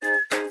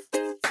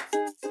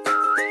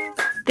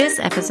This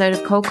episode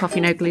of Cold Coffee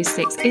No Glue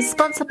Sticks is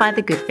sponsored by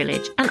The Good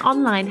Village, an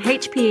online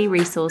HPE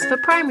resource for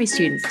primary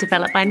students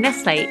developed by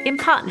Nestlé in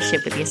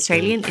partnership with the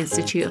Australian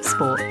Institute of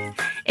Sport.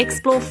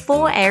 Explore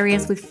 4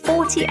 areas with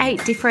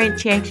 48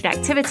 differentiated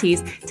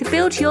activities to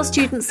build your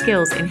students'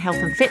 skills in health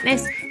and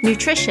fitness,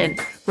 nutrition,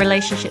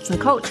 relationships and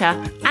culture,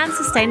 and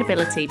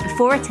sustainability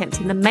before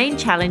attempting the main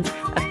challenge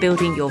of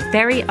building your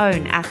very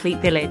own athlete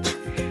village.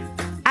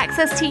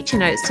 Access teacher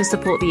notes to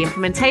support the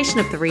implementation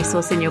of the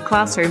resource in your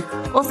classroom,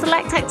 or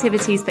select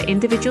activities for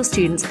individual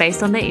students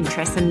based on their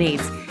interests and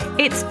needs.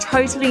 It's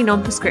totally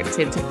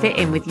non-prescriptive to fit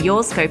in with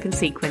your scope and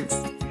sequence.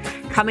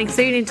 Coming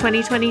soon in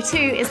 2022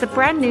 is the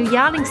brand new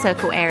Yarning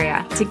Circle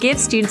area to give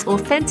students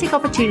authentic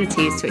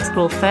opportunities to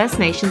explore First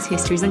Nations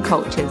histories and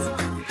cultures.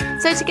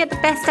 So to get the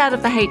best out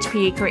of the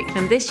HPE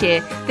curriculum this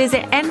year,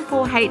 visit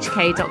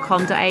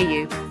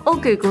n4hk.com.au or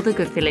Google The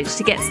Good Village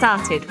to get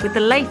started with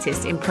the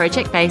latest in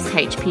project-based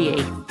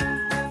HPE.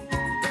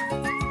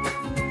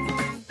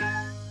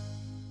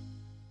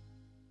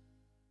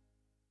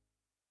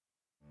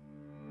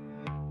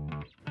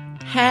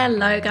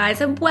 Hello guys,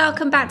 and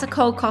welcome back to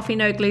Cold Coffee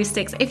No Glue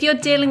Sticks. If you're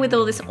dealing with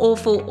all this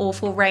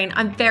awful rain,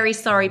 I'm very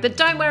sorry, but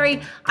don't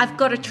worry, I've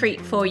got a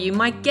treat for you.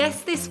 My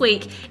guest this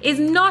week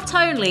is not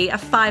only a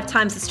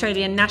 5-time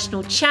Australian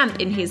national champ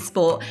in his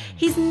sport,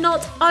 he's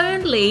not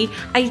only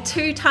a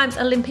 2-time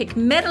Olympic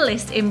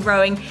medalist in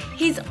rowing,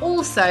 he's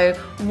also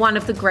one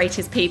of the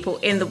greatest people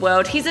in the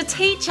world. He's a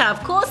teacher,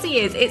 of course he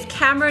is. It's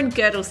Cameron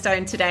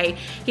Girdlestone today.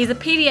 He's a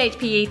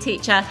PDHPE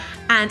teacher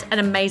and an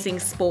amazing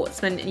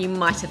sportsman. You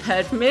might have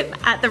heard from him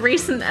at the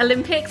recent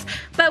Olympics,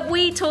 but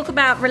we talk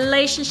about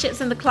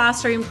relationships in the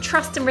classroom,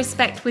 trust and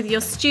respect with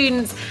your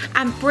students,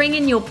 and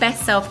bringing your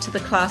best self to the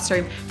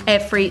classroom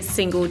every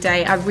single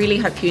day. I really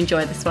hope you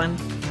enjoy this one.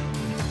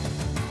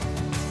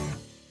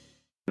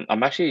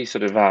 I'm actually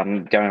sort of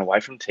going away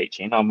from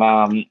teaching.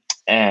 I'm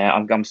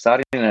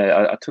starting.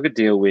 I took a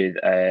deal with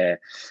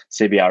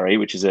CBRE,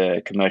 which is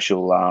a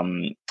commercial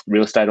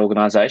real estate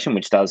organisation,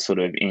 which does sort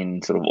of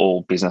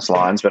all business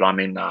lines. But I'm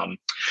going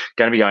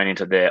to be going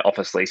into their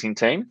office leasing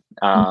team.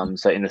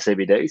 So in the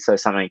CBD. So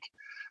something.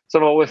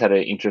 Sort of always had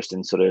an interest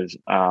in sort of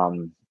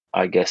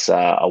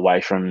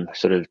away from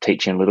sort of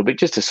teaching a little bit,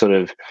 just to sort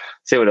of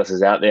see what else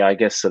is out there. I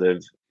guess sort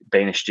of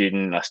being a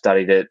student, I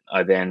studied it.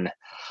 I then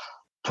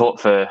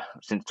taught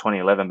since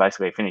 2011,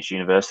 basically. I finished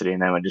university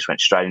and then I just went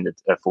straight into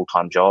a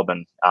full-time job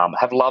and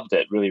have loved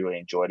it, really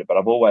enjoyed it. But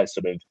I've always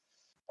sort of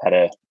had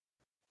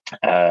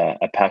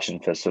a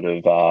passion for sort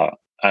of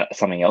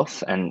something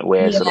else, and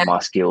where sort of my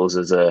skills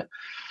as a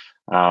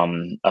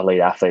elite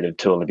athlete of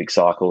 2 Olympic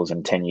cycles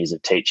and 10 years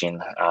of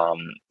teaching,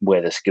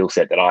 where the skill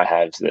set that I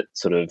have that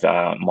sort of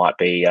might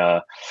be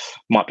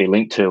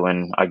linked to.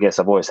 And I guess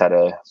I've always had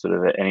a sort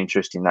of an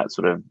interest in that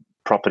sort of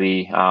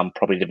property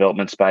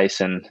development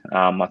space, and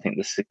I think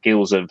the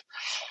skills of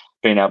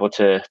being able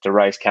to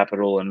raise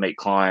capital and meet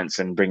clients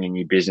and bring in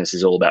new business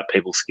is all about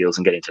people skills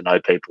and getting to know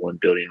people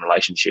and building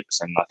relationships.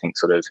 And I think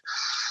sort of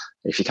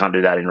if you can't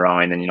do that in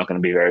rowing, then you're not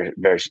going to be very,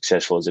 very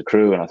successful as a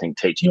crew. And I think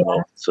teaching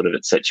will sort of,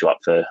 it sets you up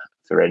for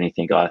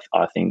anything. I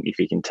think if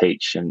you can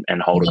teach and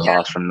hold a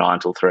class from 9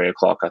 till 3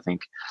 o'clock, I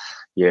think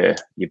your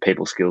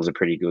people skills are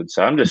pretty good.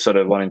 So I'm just sort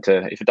of wanting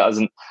to, if it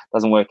doesn't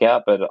work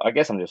out, but I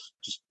guess I'm just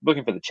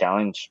looking for the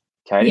challenge,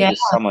 Katie,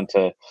 just someone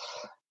to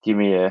give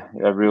me a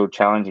real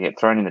challenge and get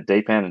thrown in the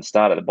deep end and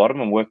start at the bottom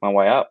and work my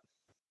way up.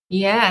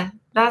 Yeah,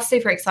 that's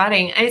super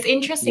exciting. And it's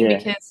interesting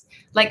because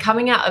like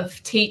coming out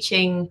of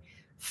teaching,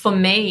 for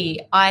me,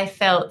 I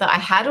felt that I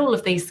had all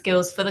of these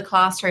skills for the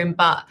classroom,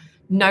 but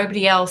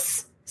nobody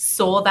else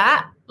saw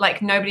that.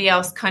 Like nobody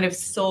else kind of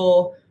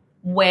saw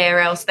where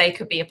else they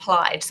could be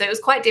applied. So it was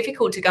quite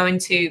difficult to go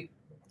into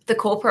the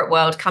corporate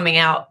world coming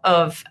out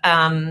of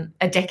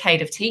a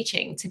decade of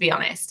teaching, to be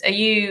honest. Are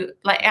you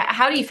like,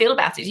 how do you feel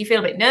about it? Do you feel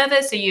a bit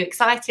nervous? Are you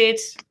excited?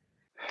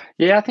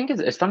 Yeah, I think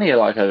it's funny,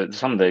 like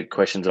some of the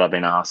questions that I've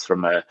been asked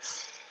from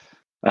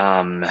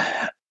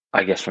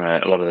I guess from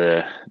a lot of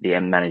the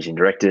managing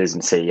directors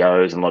and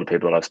CEOs and a lot of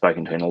people that I've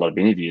spoken to in a lot of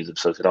interviews have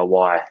sort of said, oh,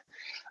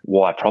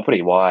 why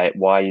property? Why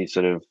are you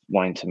sort of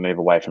wanting to move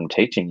away from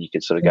teaching? You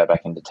could sort of go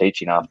back into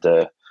teaching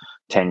after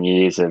 10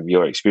 years of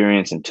your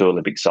experience and 2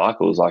 Olympic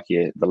cycles. Like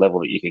the level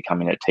that you could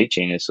come in at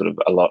teaching is sort of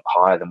a lot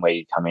higher than where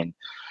you come in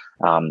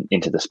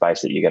into the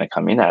space that you're going to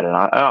come in at. And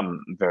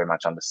I'm very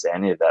much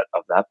understanding of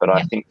that. But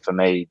I think for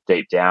me,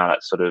 deep down,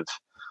 it's sort of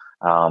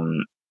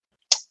I'm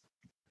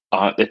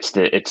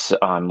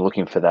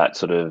looking for that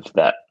sort of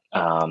that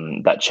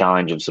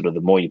challenge of sort of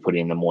the more you put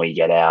in, the more you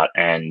get out.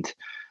 And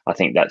I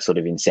think that sort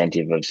of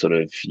incentive of sort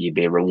of you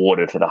be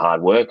rewarded for the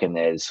hard work, and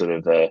there's sort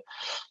of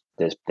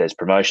there's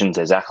promotions,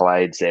 there's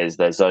accolades, there's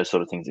those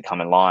sort of things that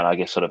come in line. I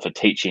guess sort of for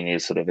teaching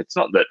is sort of, it's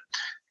not that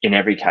in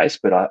every case,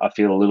 but I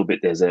feel a little bit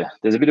there's a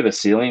bit of a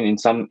ceiling in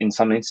some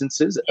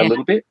instances, a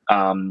little bit.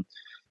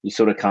 you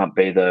sort of can't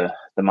be the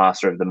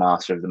master of the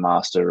master of the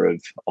master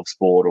of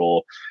sport,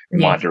 or in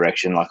my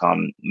direction. Like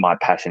my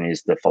passion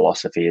is the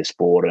philosophy of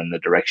sport and the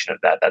direction of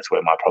that. That's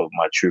where my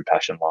true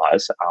passion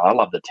lies. I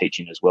love the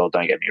teaching as well,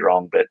 don't get me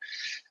wrong, but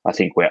I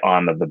think where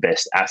I'm of the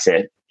best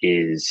asset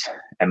is,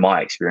 and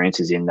my experience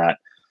is in that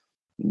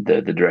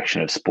the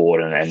direction of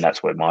sport, and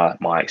that's where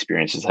my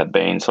experiences have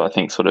been. So I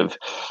think sort of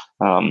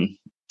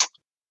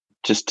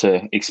just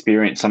to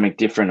experience something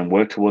different and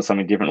work towards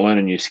something different, learn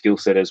a new skill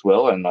set as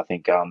well. And I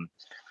think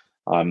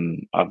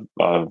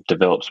I've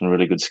developed some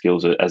really good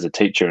skills as a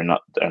teacher,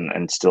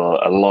 and still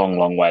a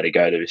long way to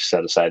go to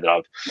sort of say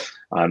that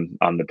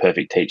I'm the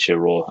perfect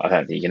teacher. Or I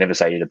don't think you can ever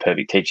say you're the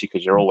perfect teacher,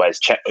 because you're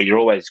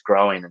always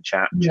growing and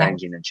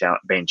changing and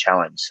being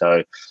challenged.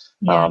 So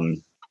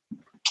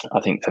I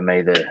think for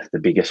me the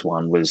biggest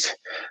one was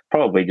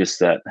probably just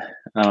that,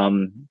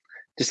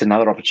 just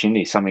another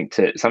opportunity, something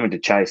to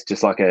chase,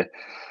 just like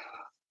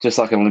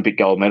an Olympic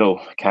gold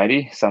medal,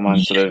 Katie. Someone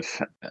sort of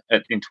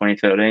in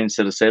 2013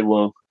 sort of said,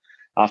 well,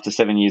 after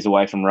 7 years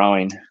away from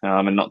rowing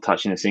and not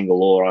touching a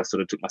single oar, I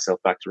sort of took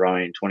myself back to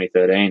rowing in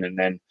 2013, and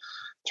then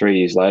 3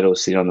 years later I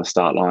was sitting on the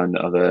start line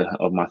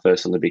of my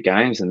first Olympic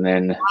Games, and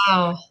then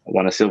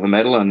won a silver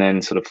medal, and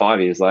then sort of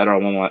 5 years later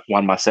I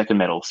won my second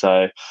medal.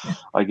 So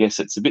I guess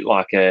it's a bit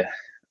like a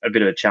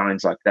bit of a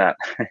challenge like that.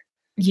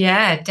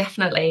 Yeah,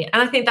 definitely.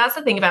 And I think that's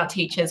the thing about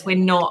teachers. We're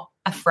not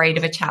afraid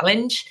of a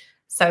challenge.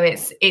 So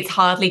it's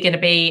hardly going to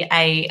be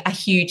a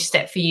huge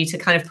step for you to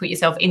kind of put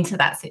yourself into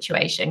that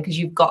situation, because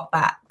you've got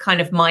that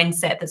kind of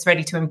mindset that's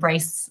ready to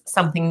embrace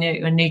something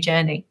new, a new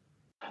journey.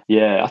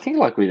 Yeah, I think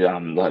like with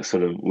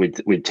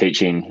with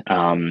teaching,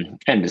 and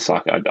just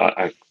like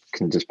I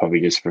can just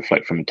probably just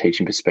reflect from a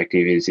teaching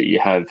perspective, is that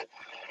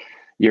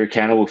you're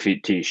accountable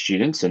to your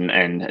students,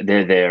 and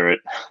they're there at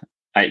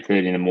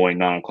 8:30 in the morning,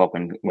 9 o'clock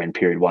when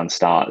period one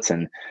starts,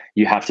 and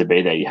you have to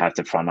be there. You have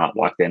to front up.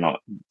 Like they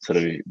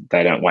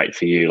don't wait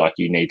for you. Like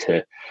you need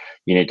to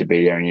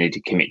be there, and you need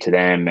to commit to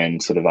them.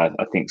 And sort of, I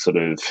think sort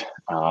of,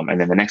 and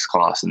then the next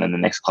class, and then the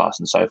next class,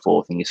 and so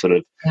forth. And you sort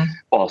of,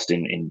 whilst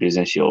in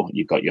business,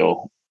 you've got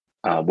your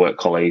work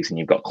colleagues, and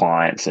you've got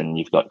clients, and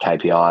you've got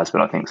KPIs. But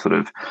I think sort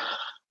of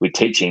with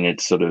teaching,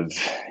 it's sort of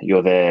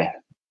you're there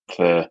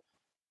for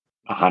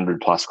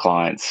 100+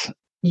 clients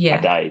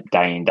a day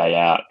in, day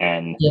out.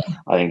 And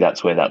I think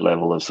that's where that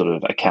level of sort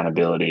of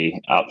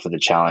accountability up for the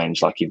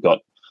challenge, like you've got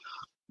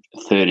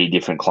 30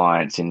 different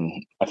clients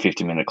in a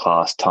 50-minute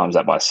class, times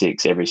that by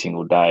 6 every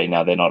single day.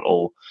 Now they're not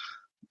all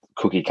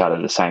cookie cutter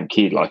the same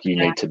kid. Like you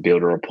need to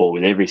build a rapport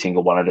with every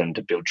single one of them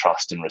to build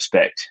trust and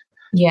respect.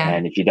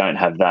 And if you don't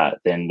have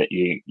that, then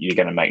you're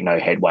going to make no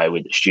headway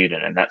with the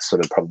student. And that's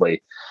sort of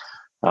probably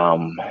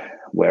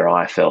where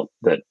I felt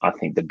that I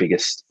think the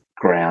biggest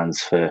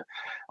grounds for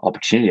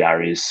opportunity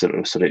are is sort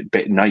of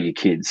know your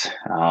kids,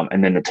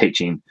 and then the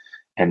teaching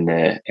and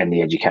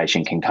the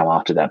education can come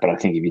after that. But I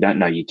think if you don't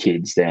know your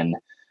kids, then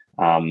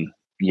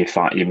you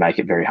make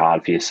it very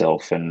hard for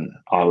yourself. And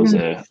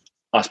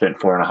I spent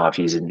 4.5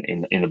 years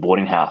in the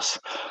boarding house,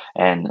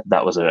 and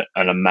that was an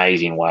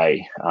amazing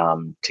way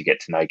to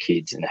get to know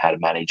kids and how to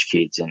manage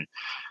kids. And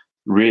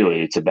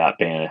really, it's about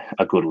being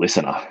a good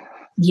listener.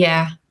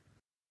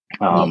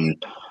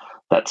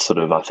 That's sort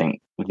of, I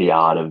think, the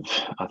art of,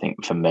 I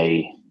think for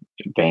me,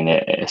 being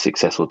a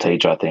successful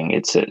teacher. I think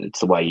it's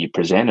the way you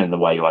present and the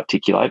way you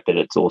articulate, but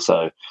it's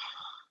also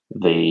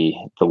the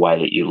way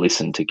that you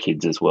listen to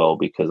kids as well.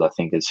 Because I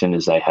think as soon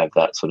as they have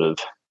that sort of,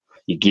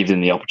 you give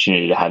them the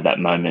opportunity to have that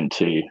moment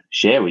to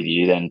share with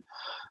you, then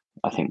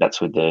I think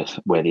that's where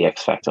the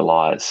X factor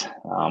lies.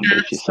 But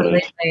if you sort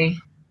of,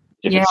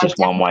 it's just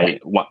one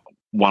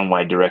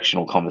way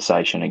directional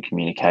conversation and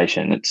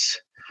communication,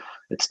 it's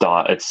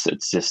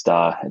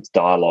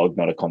dialogue,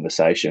 not a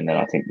conversation. And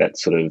I think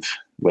that's sort of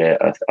where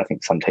I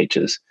think some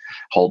teachers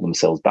hold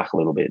themselves back a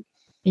little bit.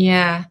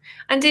 Yeah.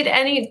 And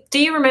do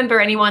you remember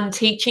anyone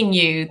teaching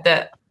you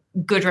that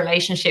good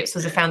relationships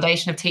was a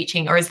foundation of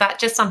teaching, or is that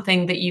just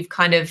something that you've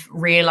kind of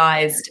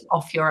realized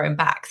off your own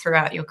back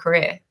throughout your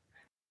career?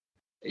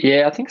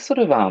 Yeah, I think sort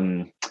of,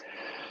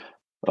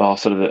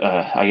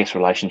 I guess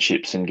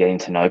relationships and getting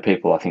to know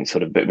people. I think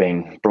sort of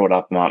being brought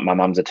up, my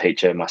mum's a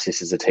teacher, my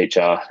sister's a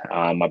teacher,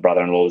 my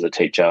brother-in-law was a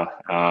teacher.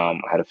 I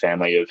had a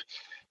family of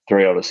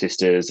 3 older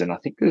sisters, and I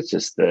think it's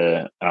just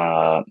the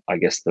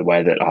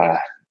way that I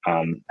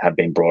have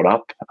been brought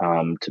up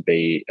to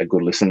be a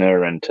good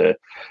listener and to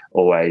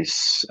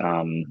always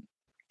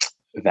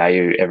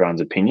value everyone's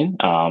opinion,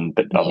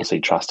 but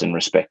obviously trust and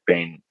respect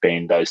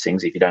being those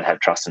things. If you don't have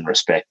trust and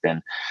respect,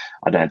 then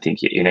I don't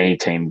think in any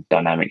team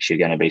dynamics you're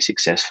going to be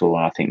successful.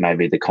 And I think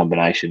maybe the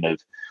combination of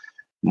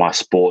my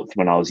sport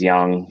when I was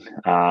young,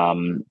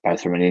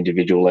 both from an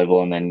individual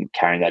level and then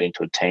carrying that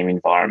into a team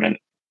environment,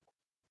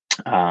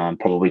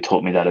 probably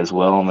taught me that as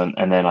well.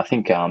 And then I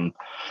think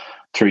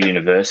through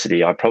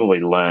university, I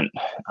probably learnt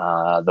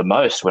the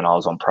most when I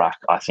was on prac,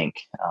 I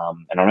think.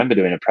 And I remember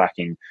doing a prac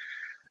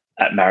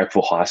at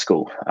Marrickville High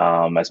School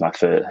as my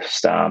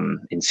first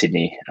in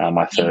Sydney,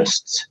 my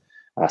first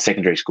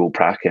secondary school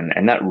prac,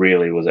 and that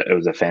really was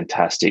a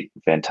fantastic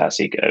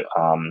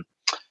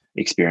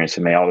experience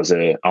for me.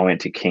 I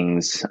went to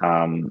King's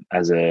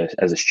as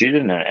a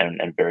student,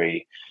 and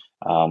very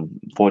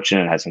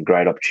fortunate and had some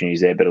great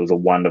opportunities there. But it was a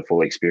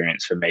wonderful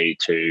experience for me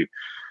to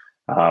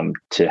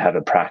have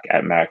a prac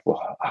at Marrickville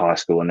High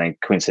School, and then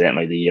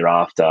coincidentally the year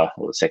after,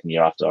 or the second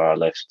year after I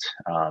left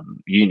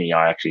uni,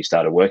 I actually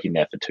started working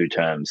there for 2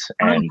 terms,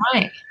 and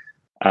right.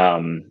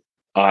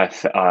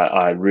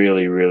 I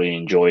really, really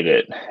enjoyed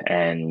it.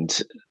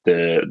 And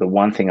the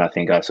one thing I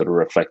think I sort of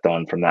reflect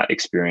on from that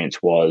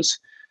experience was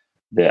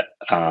the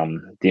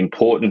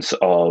importance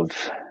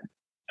of,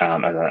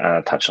 and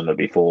I touched on it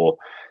before,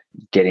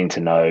 getting to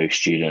know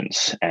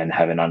students and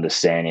have an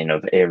understanding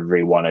of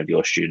every one of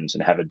your students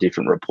and have a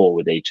different rapport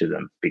with each of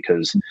them,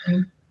 because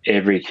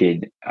every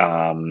kid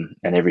and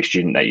every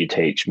student that you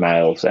teach,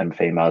 males and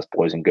females,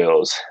 boys and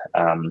girls,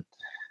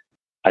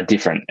 are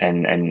different,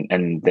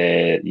 and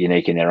they're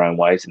unique in their own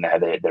ways, and they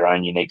have their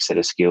own unique set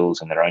of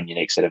skills and their own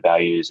unique set of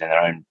values and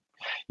their own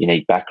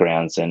unique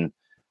backgrounds. And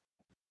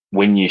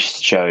when you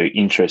show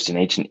interest in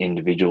each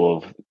individual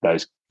of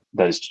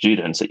those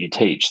students that you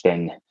teach,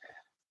 then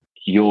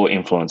your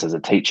influence as a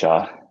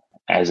teacher,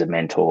 as a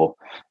mentor,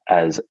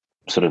 as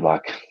sort of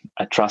like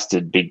a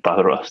trusted big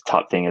brother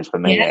type thing, as for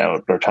me,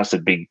 or a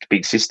trusted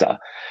big sister,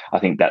 I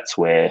think that's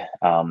where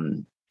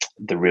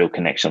the real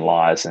connection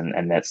lies,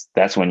 and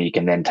that's when you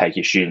can then take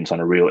your students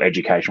on a real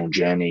educational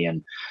journey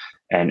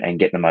and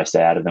get the most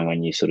out of them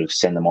when you sort of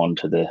send them on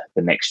to the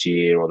next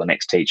year or the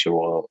next teacher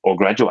or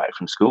graduate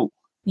from school.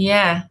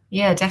 Yeah,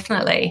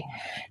 definitely.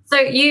 So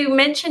you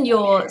mentioned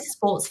your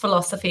sports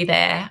philosophy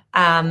there,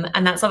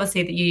 and that's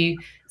obviously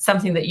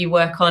something that you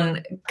work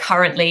on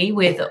currently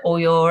with all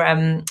your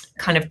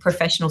kind of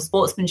professional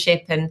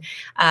sportsmanship and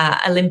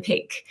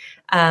Olympic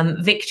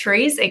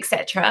victories,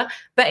 etc.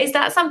 But is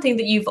that something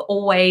that you've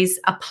always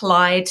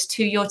applied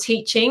to your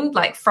teaching,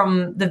 like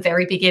from the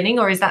very beginning,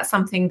 or is that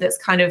something that's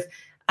kind of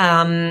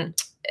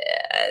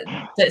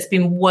that's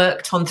been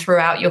worked on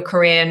throughout your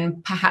career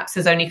and perhaps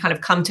has only kind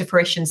of come to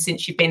fruition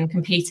since you've been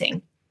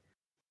competing?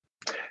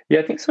 Yeah,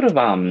 I think sort of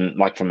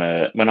like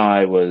when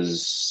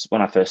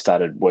I first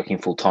started working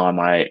full time,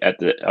 I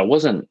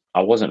wasn't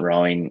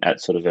rowing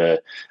at sort of a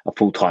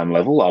full time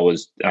level. I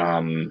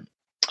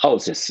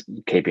was just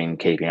keeping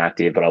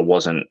active, but I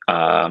wasn't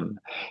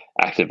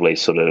actively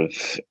sort of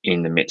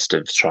in the midst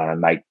of trying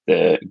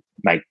to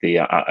make the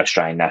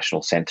Australian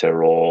national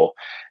centre or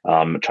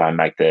try and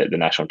make the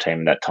national team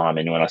at that time.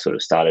 And when I sort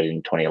of started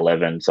in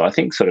 2011, so I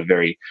think sort of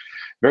very,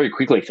 very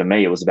quickly for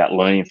me, it was about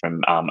learning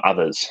from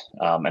others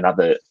and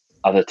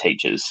other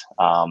teachers.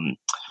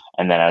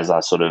 And then as I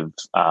sort of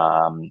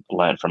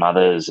learned from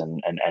others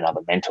and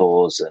other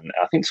mentors, and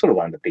I think sort of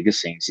one of the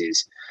biggest things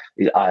is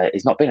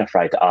not being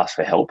afraid to ask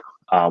for help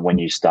when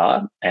you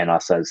start. And I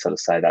sort of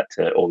say that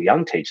to all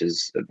young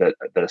teachers that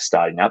are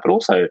starting out, but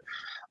also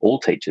all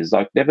teachers,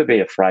 like, never be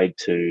afraid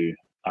to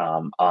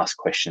ask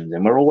questions.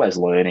 And we're always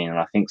learning. And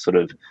I think sort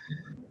of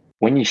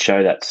when you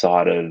show that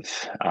side of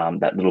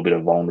that little bit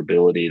of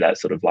vulnerability, that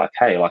sort of like,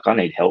 hey, like, I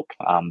need help.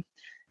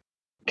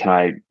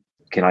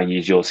 Can I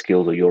use your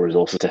skills or your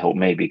resources to help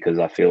me? Because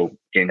I feel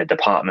in a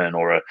department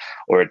or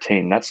a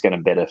team, that's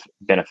going to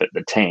benefit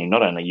the team,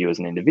 not only you as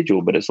an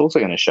individual, but it's also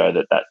going to show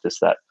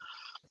that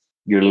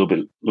you're a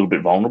little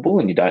bit vulnerable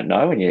and you don't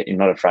know, and you're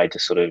not afraid to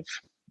sort of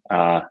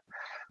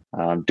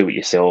do it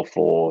yourself,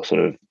 or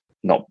sort of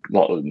not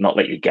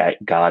let your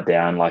guard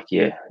down, like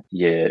you're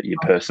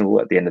personal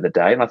at the end of the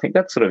day. And I think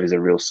that sort of is a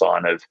real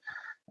sign of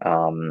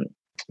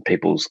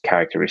people's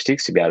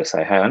characteristics, to be able to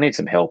say, hey, I need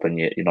some help, and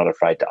you're not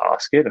afraid to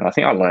ask it. And I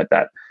think I learned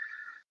that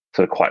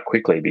sort of quite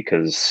quickly,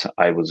 because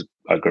I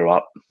grew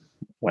up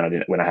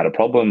when I had a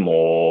problem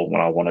or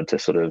when I wanted to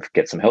sort of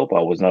get some help,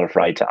 I was not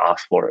afraid to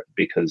ask for it,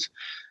 because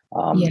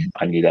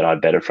I knew that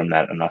I'd better from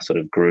that. And I sort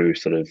of grew,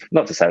 sort of,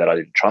 not to say that I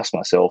didn't trust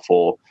myself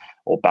or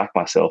back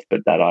myself, but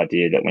that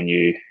idea that when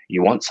you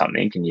want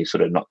something and you're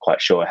sort of not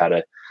quite sure how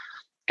to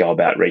go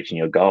about reaching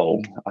your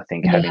goal, I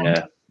think having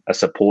a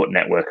support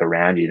network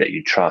around you that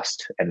you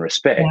trust and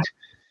respect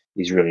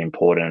is really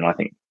important. And I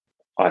think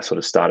I sort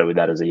of started with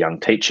that as a young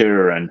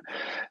teacher, and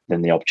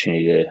then the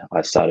opportunity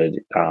I started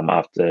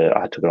after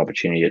I took an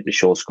opportunity at the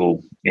Shore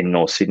School in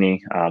North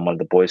Sydney, one of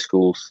the boys'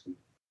 schools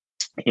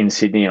in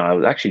Sydney.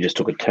 And I actually just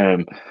took a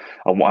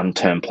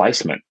 1-term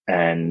placement,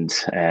 and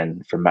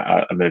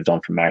I moved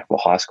on from Marrickville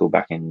High School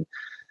back in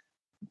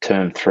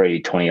term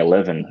 3,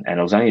 2011, and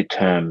it was only a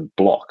term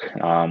block.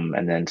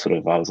 And then sort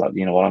of I was like,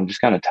 you know what, I'm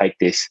just going to take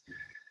this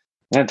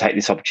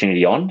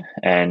opportunity on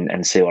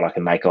and see what I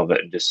can make of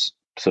it. And just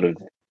sort of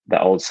the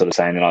old sort of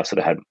saying that I sort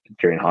of had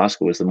during high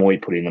school is, the more you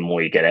put in, the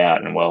more you get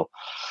out. And well,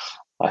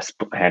 I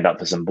put my hand up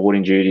for some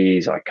boarding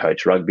duties. I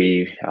coached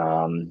rugby.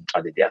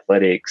 I did the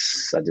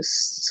athletics. I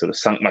just sort of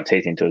sunk my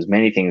teeth into as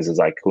many things as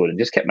I could, and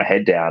just kept my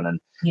head down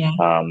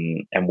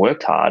and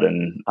worked hard.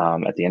 And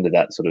at the end of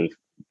that sort of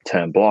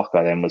term block,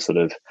 I then was sort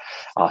of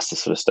asked to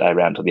sort of stay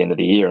around till the end of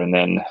the year. And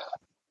then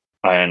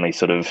I only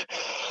sort of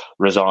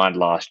resigned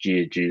last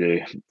year due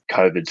to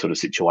COVID sort of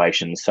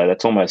situations. So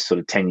that's almost sort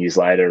of 10 years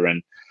later.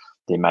 And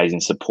the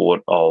amazing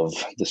support of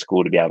the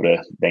school to be able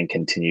to then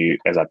continue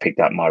as I picked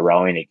up my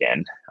rowing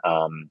again.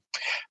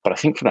 But I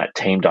think from that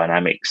team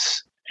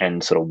dynamics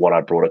and sort of what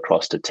I brought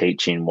across to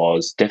teaching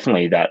was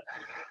definitely that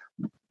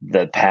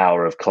the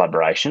power of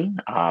collaboration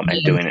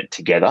and doing it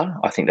together.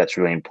 I think that's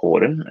really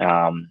important.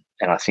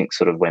 And I think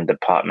sort of when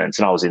departments,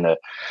 and I was in the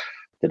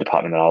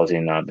department that I was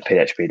in, the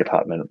PHP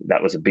department,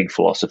 that was a big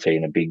philosophy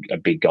and a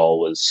big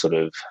goal was sort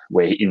of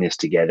we're in this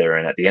together.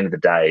 And at the end of the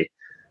day,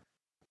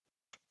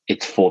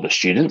 it's for the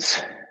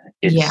students.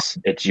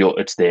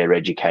 It's their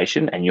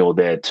education, and you're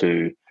there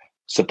to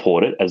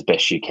support it as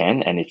best you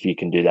can. And if you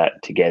can do that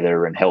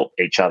together and help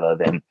each other,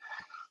 then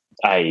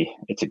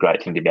it's a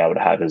great thing to be able to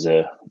have as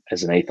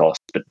an ethos.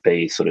 But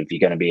B, sort of you're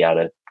going to be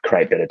able to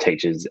create better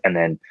teachers, and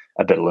then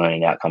a better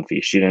learning outcome for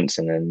your students,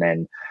 and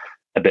then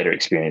a better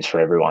experience for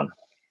everyone.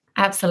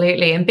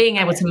 Absolutely. And being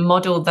able to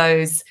model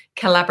those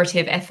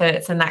collaborative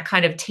efforts and that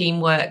kind of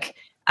teamwork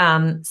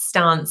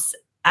stance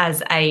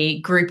as a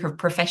group of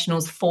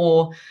professionals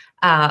for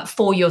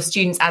your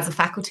students as a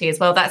faculty as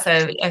well, that's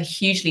a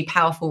hugely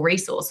powerful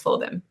resource for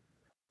them.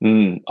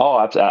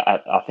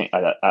 I think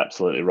that's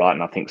absolutely right.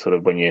 And I think sort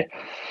of when you,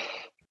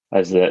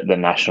 as the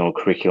national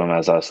curriculum,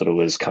 as I sort of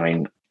was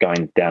going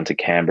down to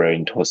Canberra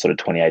in sort of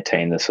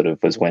 2018, the sort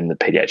of was when the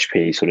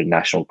PHP sort of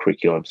national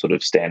curriculum sort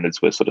of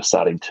standards were sort of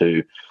starting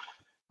to,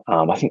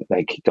 I think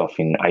they kicked off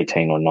in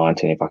 18 or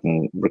 19, if I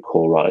can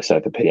recall rightly. So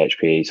for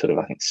PHP, sort of,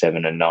 I think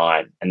 7 and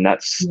 9. And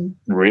that's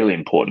really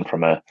important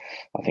from a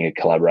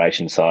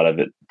collaboration side of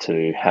it,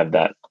 to have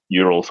that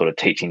you're all sort of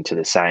teaching to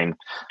the same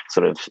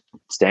sort of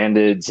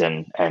standards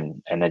and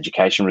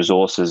education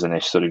resources. And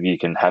if sort of you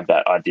can have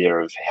that idea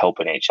of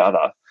helping each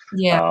other.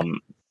 Yeah.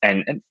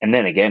 And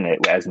then again,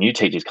 as new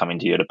teachers come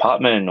into your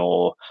department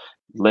or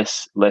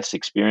less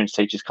experienced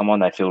teachers come on,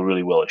 they feel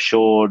really well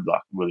assured,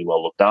 like really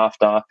well looked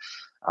after.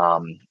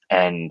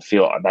 And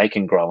feel like they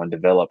can grow and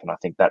develop. And I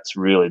think that's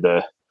really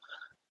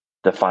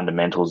the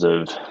fundamentals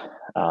of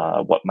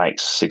what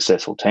makes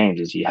successful teams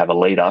is you have a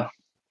leader,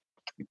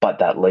 but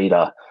that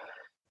leader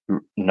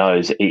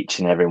knows each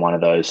and every one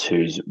of those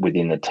who's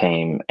within the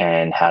team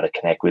and how to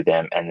connect with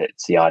them. And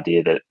it's the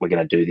idea that we're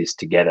going to do this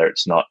together.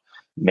 It's not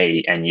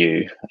me and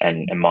you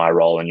and my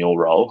role and your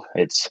role.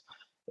 It's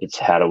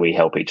how do we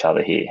help each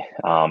other here?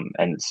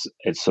 And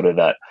it's sort of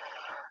that.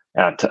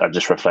 And I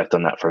just reflect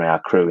on that from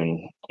our crew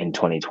in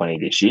 2020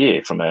 this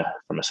year from a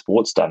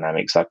sports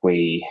dynamics. Like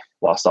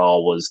whilst I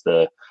was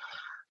the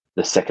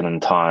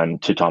second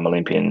two-time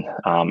Olympian,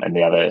 and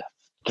the other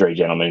three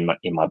gentlemen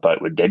in my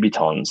boat were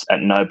debutants.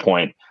 At no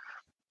point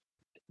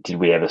did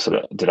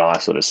I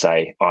sort of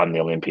say, I'm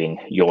the Olympian,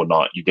 you're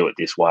not, you do it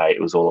this way.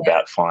 It was all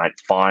about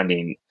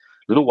finding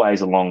little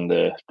ways along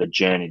the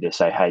journey to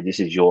say, hey, this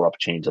is your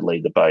opportunity to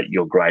lead the boat.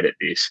 You're great at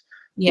this.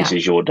 Yeah. This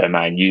is your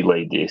domain. You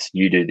lead this.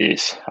 You do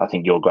this. I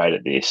think you're great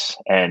at this.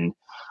 And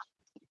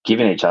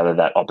giving each other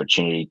that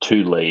opportunity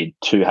to lead,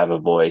 to have a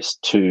voice,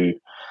 to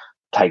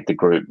take the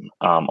group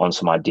on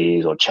some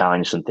ideas or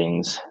challenge some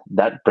things,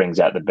 that brings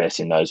out the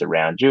best in those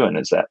around you. And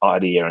it's that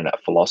idea and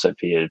that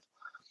philosophy of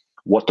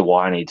what do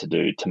I need to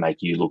do to make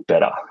you look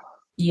better?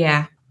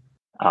 Yeah.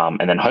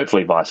 And then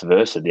hopefully vice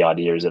versa. The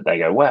idea is that they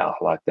go, wow,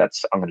 like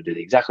I'm going to do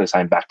exactly the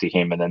same back to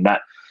him. And then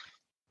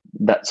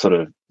that sort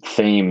of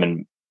theme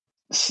and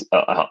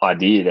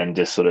idea then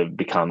just sort of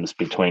becomes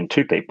between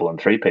 2 people and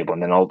 3 people,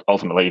 and then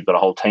ultimately you've got a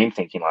whole team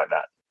thinking like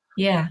that.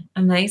 Yeah,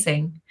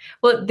 amazing.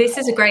 Well, this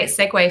is a great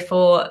segue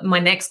for my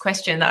next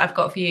question that I've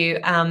got for you.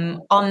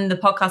 On the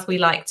podcast, we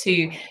like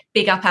to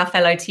big up our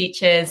fellow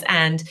teachers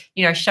and,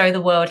 show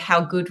the world how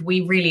good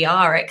we really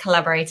are at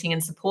collaborating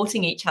and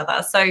supporting each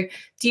other. So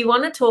do you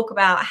want to talk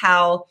about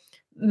how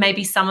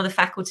maybe some of the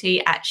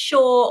faculty at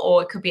Shaw,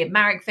 or it could be at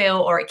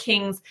Marrickville or at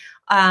King's,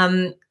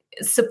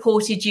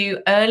 supported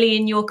you early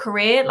in your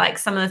career, like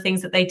some of the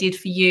things that they did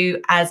for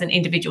you as an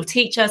individual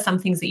teacher, some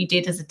things that you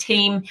did as a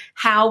team?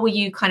 How were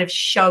you kind of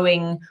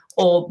showing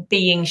or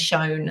being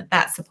shown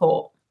that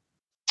support?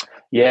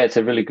 Yeah, it's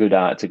a really good,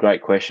 it's a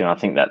great question. I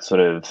think that sort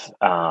of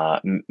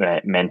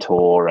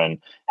mentor and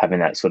having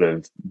that sort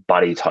of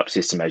buddy type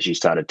system as you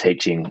started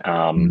teaching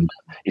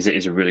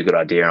is a really good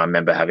idea. And I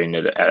remember having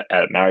it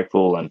at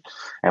Marrickville, and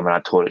when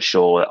I taught at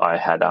Shaw, I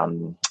had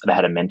they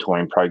had a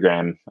mentoring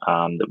program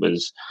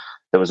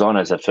that was on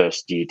as a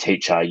first year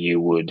teacher.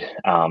 You'd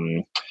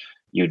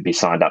be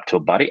signed up to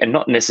a buddy, and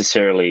not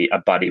necessarily a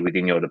buddy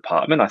within your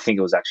department. I think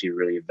it was actually a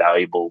really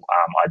valuable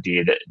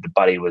idea that the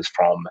buddy was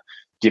from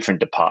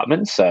different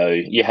departments. So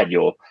you had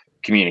your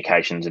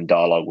communications and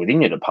dialogue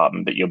within your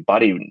department, but your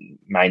buddy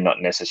may not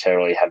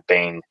necessarily have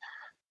been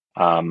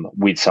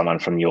with someone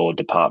from your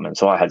department.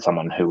 So I had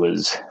someone who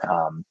was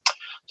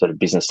sort of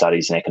business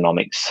studies and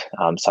economics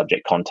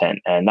subject content,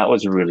 and that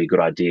was a really good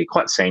idea.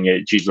 Quite senior.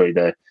 It's usually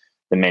the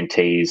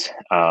mentees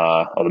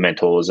or the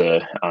mentors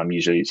are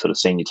usually sort of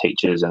senior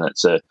teachers, and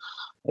it's a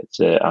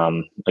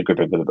group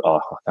of I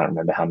can't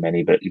remember how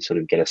many, but you sort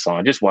of get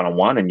assigned just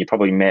one-on-one, and you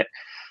probably met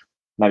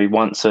maybe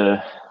once they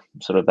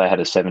had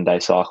a 7-day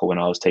cycle when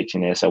I was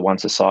teaching there, so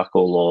once a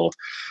cycle or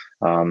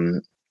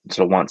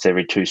sort of once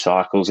every 2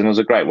 cycles, and it was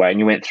a great way. And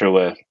you went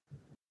through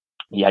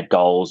you had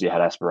goals, you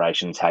had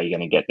aspirations, how you're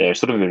going to get there,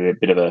 sort of a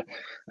bit of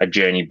a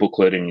journey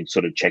booklet, and you'd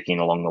sort of check in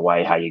along the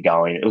way how you're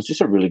going. It was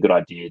just a really good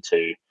idea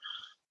to,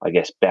 I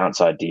guess,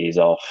 bounce ideas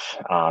off.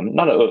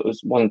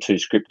 Wasn't too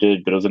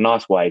scripted, but it was a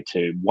nice way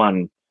to,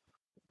 one,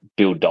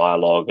 build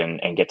dialogue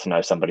and get to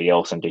know somebody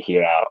else and to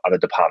hear how other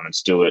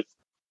departments do it.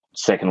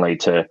 Secondly,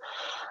 to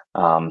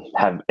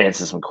have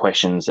answer some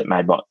questions that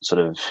may not sort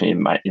of you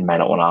may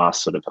not want to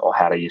ask, sort of, or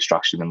how do you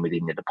structure them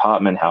within your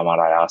department? How might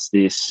I ask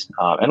this?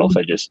 And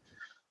also just,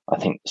 I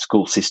think,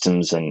 school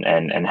systems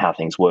and how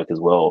things work as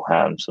well.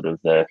 Sort of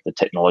the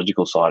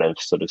technological side of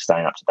sort of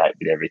staying up to date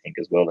with everything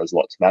as well. There's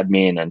lots of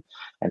admin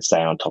and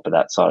staying on top of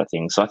that side of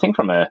things. So I think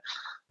from a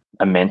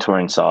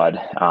mentoring side,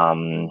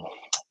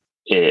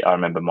 I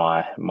remember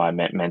my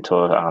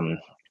mentor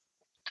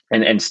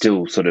and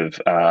still sort of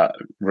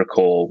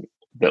recall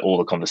all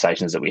the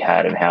conversations that we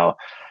had and how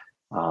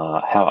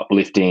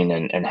uplifting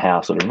and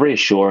how sort of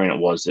reassuring it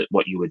was that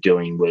what you were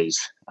doing was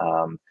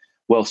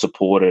well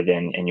supported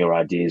and your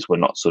ideas were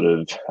not sort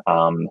of,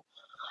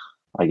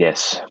 I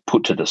guess,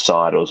 put to the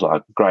side. It was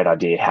like, great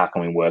idea. How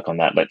can we work on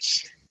that?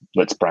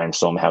 Let's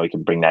brainstorm how we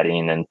can bring that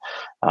in. And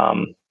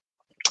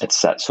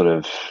it's that sort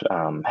of,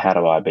 how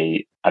do I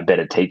be a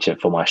better teacher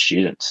for my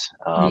students?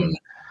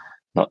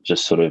 Not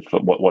just sort of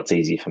what's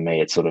easy for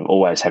me. It's sort of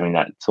always having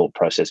that thought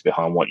process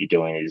behind what you're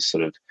doing is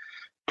sort of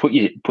put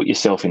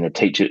yourself in the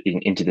teacher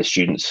into the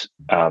students'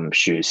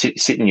 shoes.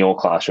 Sit in your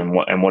classroom.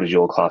 What is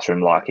your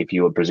classroom like if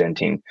you were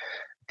presenting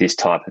this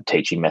type of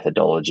teaching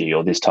methodology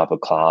or this type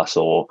of class,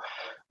 or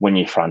when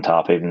you front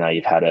up, even though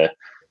you've had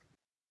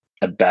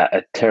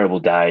a terrible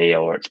day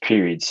or it's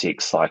period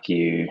 6, like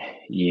you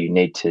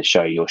need to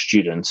show your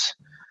students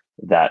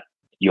that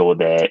you're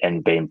there,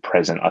 and being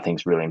present, I think,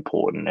 is really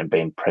important, and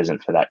being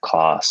present for that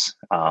class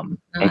and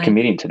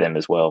committing to them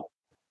as well.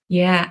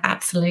 Yeah,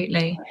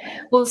 absolutely.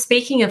 Well,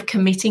 speaking of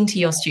committing to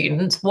your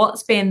students,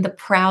 what's been the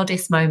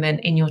proudest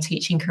moment in your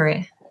teaching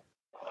career?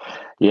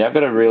 Yeah, I've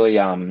got a really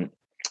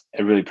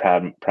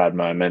proud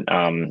moment.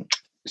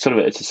 Sort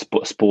of, it's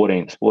a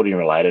sporting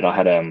related. I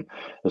had it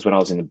was when I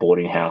was in the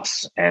boarding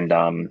house, and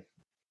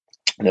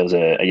there was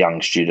a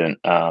young student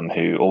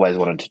who always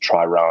wanted to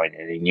try rowing,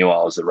 and he knew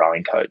I was the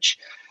rowing coach.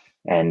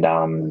 And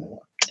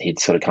he'd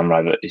sort of come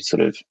over, he'd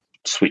sort of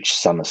switched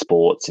summer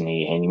sports, and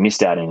he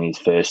missed out in his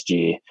first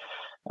year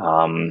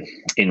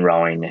in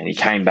rowing, and he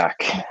came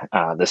back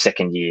the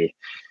second year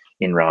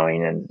in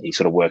rowing, and he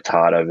sort of worked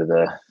hard over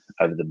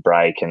the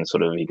break, and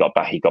sort of he got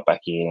back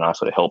in, and I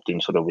sort of helped him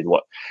sort of with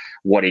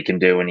what he can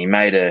do, and he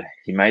made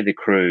the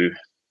crew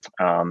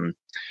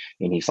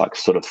in his like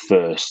sort of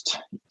first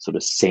sort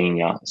of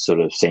senior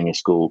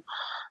school.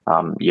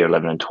 Year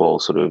 11 and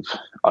 12 sort of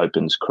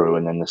opens crew,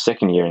 and then the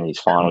second year, in his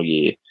final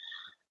year,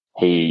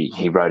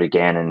 he rowed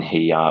again, and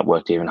he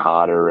worked even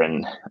harder,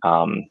 and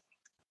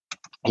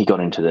he got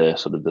into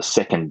the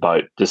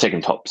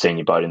second top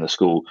senior boat in the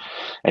school,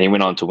 and he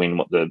went on to win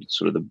what the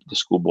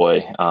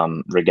schoolboy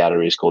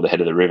regatta is called, the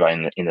Head of the River,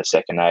 in the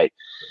second 8.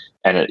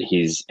 And at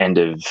his end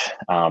of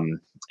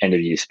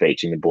year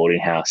speech in the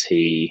boarding house,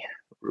 he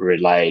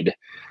relayed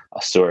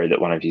a story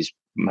that one of his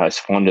most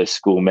fondest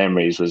school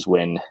memories was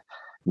when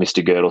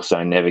Mr.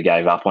 Girdlestone never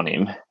gave up on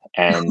him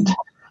and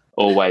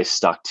always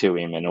stuck to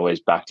him and always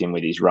backed him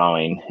with his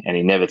rowing. And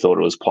he never thought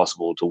it was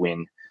possible to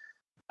win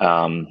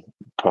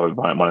probably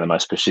one of the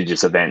most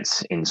prestigious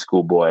events in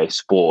schoolboy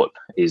sport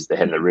is the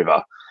Head of the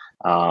River.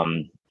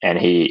 And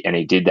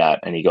he did that,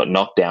 and he got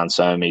knocked down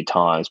so many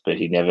times, but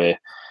he never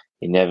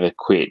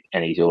quit,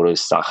 and he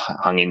always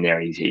hung in there.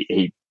 And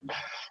he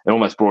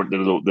almost brought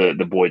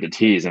the boy to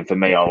tears. And for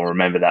me, I'll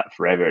remember that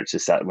forever. It's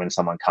just that when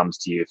someone comes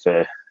to you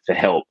for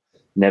help,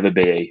 never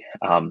be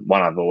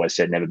one, I've always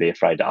said, never be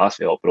afraid to ask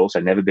for help, but also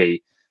never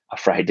be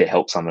afraid to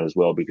help someone as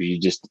well, because you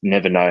just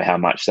never know how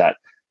much that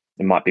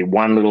it might be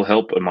one little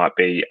help, it might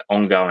be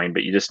ongoing,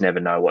 but you just never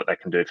know what they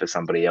can do for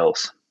somebody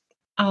else.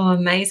 Oh,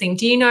 amazing.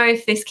 Do you know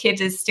if this kid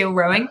is still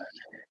rowing?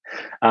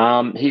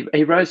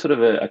 He rowed sort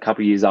of a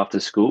couple of years after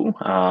school,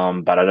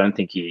 but I don't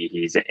think he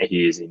is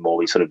anymore.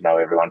 We sort of know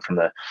everyone from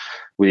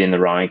within the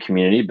rowing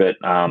community, but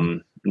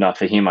no,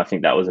 for him, I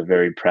think that was a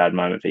very proud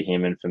moment for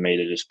him and for me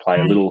to just play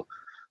a little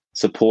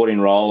supporting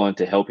role and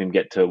to help him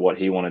get to what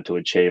he wanted to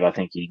achieve. I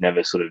think he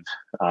never sort of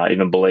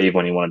even believed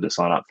when he wanted to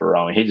sign up for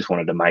rowing. He just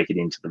wanted to make it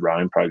into the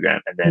rowing program.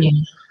 And then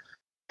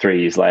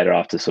 3 years later,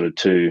 after sort of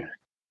 2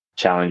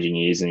 challenging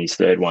years, in his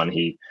third one,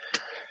 he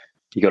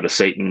got a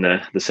seat in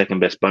the second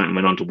best boat and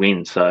went on to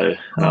win. So,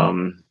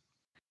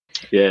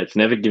 it's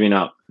never giving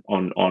up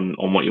on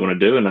what you want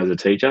to do. And as a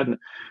teacher,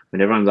 when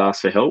everyone's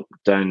asked for help,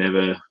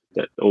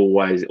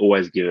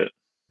 always give it.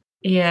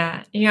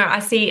 Yeah. I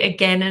see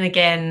again and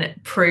again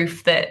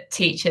proof that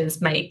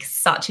teachers make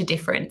such a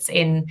difference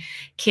in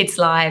kids'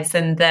 lives,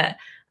 and that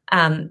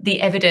the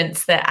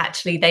evidence that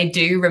actually they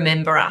do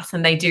remember us,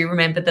 and they do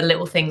remember the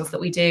little things that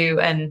we do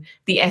and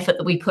the effort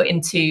that we put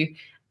into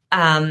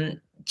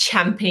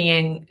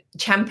championing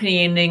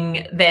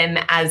them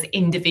as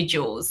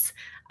individuals.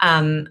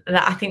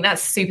 I think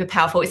that's super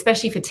powerful,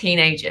 especially for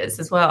teenagers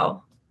as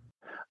well.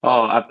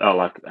 Oh,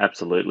 like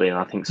absolutely. And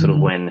I think sort of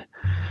when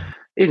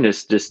even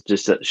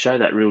just show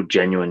that real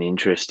genuine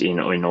interest in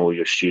all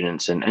your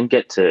students, and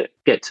get to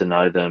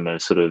know them,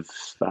 and sort of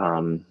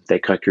their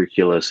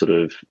co-curricular sort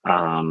of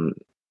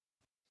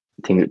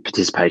thing,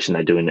 participation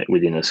they do in it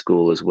within a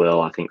school as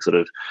well. I think sort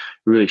of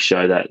really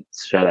show that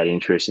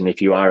interest. And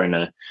if you are in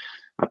a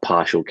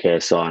partial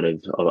care side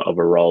of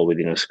a role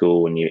within a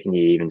school, and you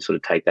even sort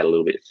of take that a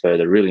little bit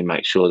further, really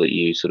make sure that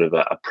you sort of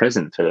are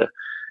present for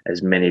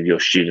as many of your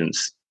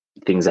students'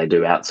 things they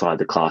do outside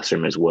the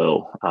classroom as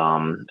well.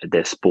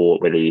 Their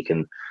sport, whether you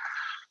can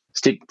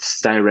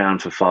stay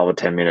around for 5 or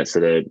 10 minutes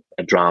at a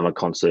drama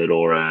concert,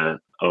 or a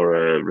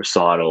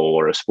recital,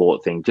 or a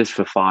sport thing, just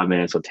for 5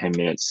 minutes or 10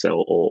 minutes,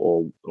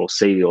 or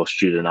see your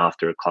student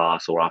after a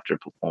class or after a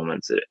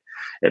performance.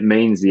 It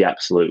means the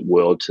absolute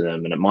world to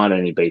them. And it might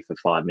only be for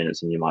 5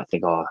 minutes, and you might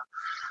think, oh,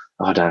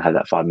 I don't have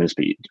that 5 minutes,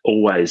 but you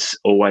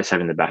always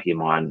have in the back of your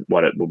mind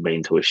what it would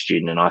mean to a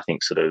student. And I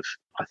think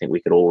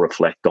we could all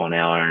reflect on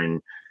our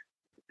own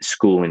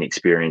schooling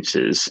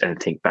experiences and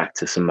think back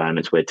to some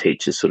moments where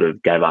teachers sort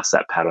of gave us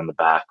that pat on the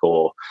back,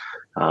 or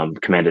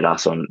commended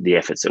us on the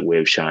efforts that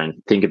we've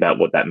shown. Think about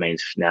what that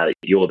means now that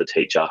you're the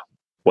teacher,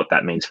 what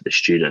that means for the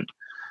student.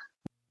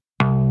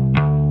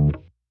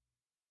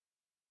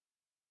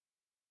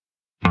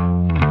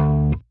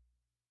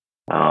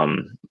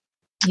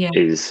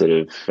 Is sort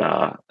of,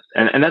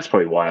 and that's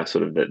probably why I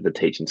sort of the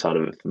teaching side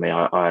of it for me.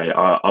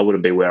 I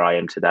wouldn't be where I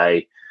am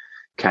today,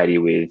 Katie,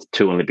 with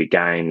 2 Olympic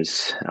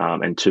Games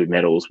and 2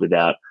 medals,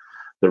 without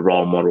the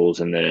role models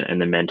and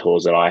the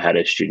mentors that I had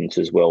as students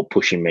as well,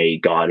 pushing me,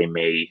 guiding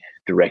me,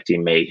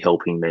 directing me,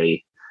 helping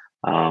me,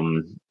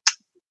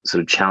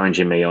 sort of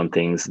challenging me on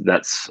things.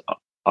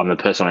 I'm the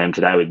person I am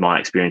today with my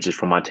experiences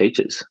from my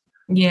teachers.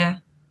 Yeah,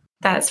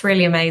 that's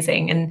really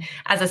amazing. And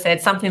as I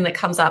said, something that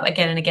comes up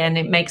again and again,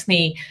 it makes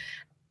me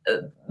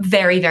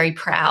very, very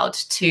proud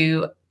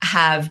to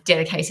have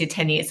dedicated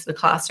 10 years to the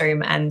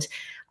classroom. And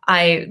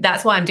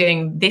that's why I'm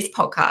doing this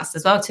podcast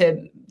as well,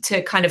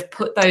 to kind of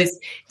put those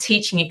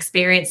teaching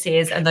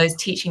experiences and those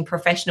teaching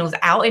professionals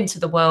out into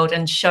the world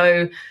and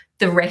show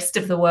the rest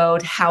of the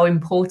world how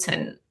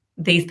important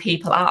these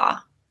people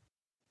are.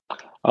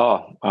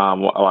 Oh,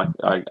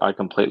 I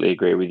completely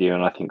agree with you.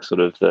 And I think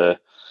sort of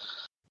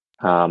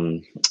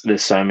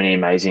there's so many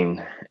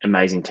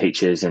amazing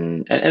teachers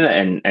and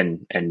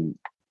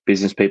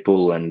business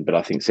people, but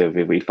I think so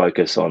if we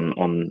focus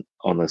on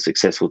the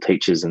successful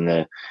teachers and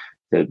the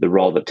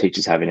role that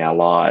teachers have in our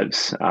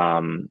lives,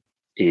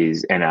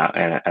 is and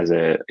as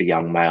a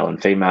young male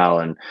and female,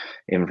 and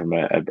even from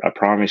a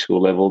primary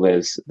school level,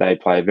 they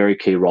play a very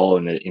key role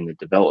in the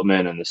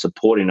development and the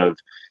supporting of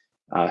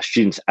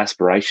students'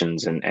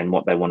 aspirations and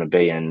what they want to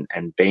be, and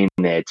being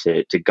there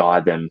to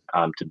guide them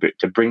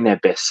to bring their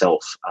best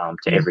self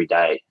to every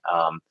day.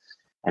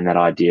 And that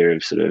idea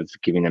of sort of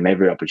giving them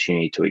every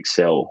opportunity to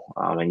excel,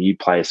 and you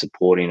play a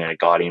supporting and a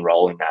guiding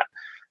role in that.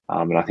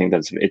 And I think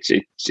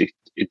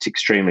it's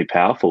extremely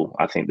powerful.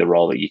 I think the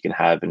role that you can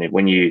have, and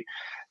when you,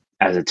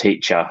 as a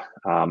teacher,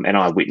 and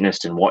I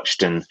witnessed and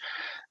watched and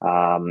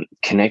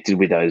connected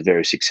with those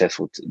very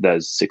successful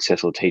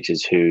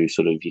teachers who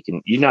sort of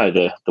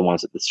the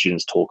ones that the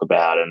students talk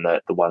about, and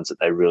the ones that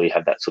they really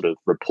have that sort of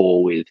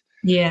rapport with.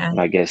 Yeah. And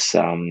I guess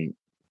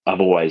I've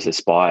always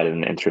aspired,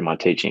 and through my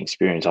teaching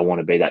experience, I want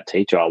to be that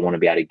teacher. I want to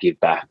be able to give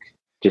back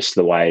just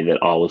the way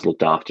that I was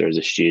looked after as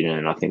a student.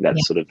 And I think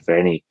that's sort of for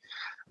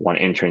anyone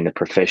entering the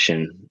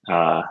profession,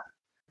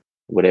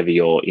 whatever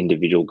your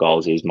individual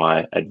goals is,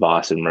 my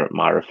advice and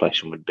my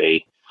reflection would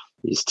be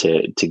is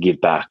to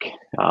give back,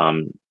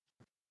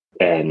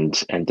 and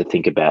to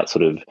think about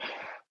sort of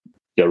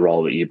the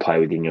role that you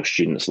play within your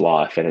student's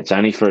life. And it's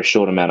only for a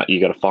short amount.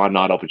 You got a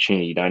finite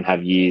opportunity. You don't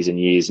have years and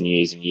years and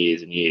years and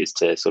years and years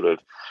to sort of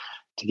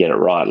to get it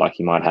right. Like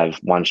you might have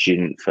one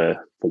student for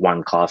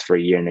one class for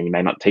a year, and then you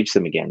may not teach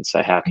them again.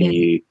 So how can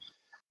you,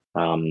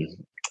 how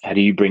do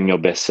you bring your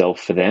best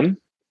self for them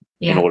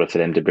in order for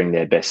them to bring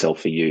their best self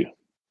for you?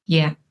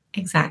 Yeah,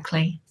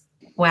 exactly.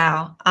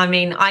 Wow. I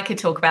mean, I could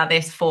talk about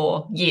this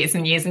for years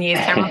and years and years,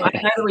 Cameron.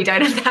 I know that we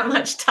don't have that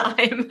much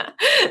time,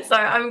 so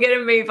I'm going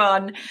to move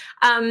on.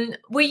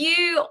 Were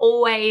you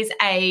always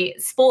a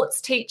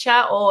sports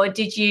teacher, or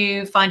did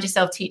you find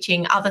yourself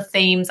teaching other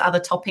themes, other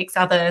topics,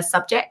 other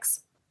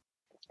subjects?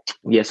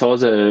 Yes, I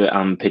was a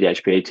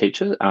PDHPE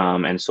teacher,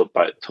 and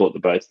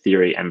taught both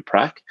theory and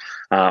prac.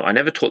 I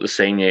never taught the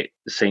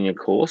senior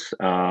course,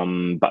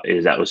 but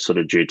that was sort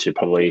of due to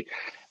probably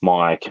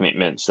my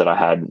commitments that I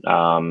had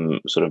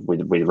sort of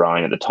with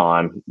rowing at the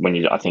time. When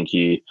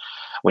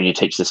you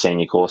teach the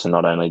senior course, and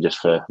not only just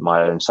for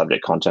my own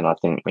subject content, I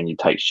think when you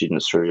take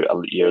students through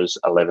years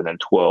 11 and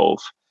 12,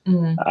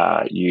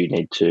 you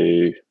need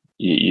to.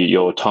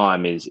 Your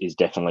time is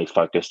definitely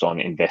focused on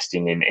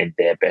investing in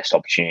their best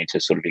opportunity to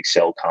sort of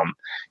excel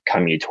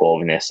come year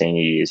 12 in their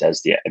senior years,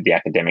 as the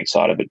academic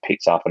side of it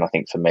picks up. And I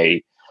think for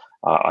me,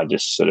 I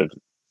just sort of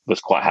was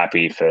quite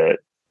happy for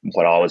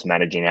what I was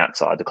managing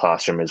outside the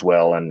classroom as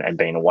well, and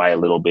being away a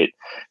little bit.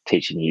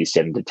 Teaching years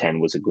 7 to 10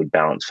 was a good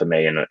balance for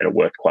me, and it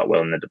worked quite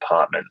well in the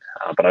department.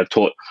 But I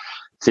taught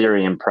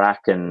theory and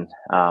prac, and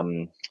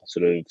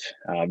sort of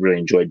really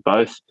enjoyed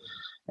both.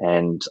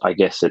 And I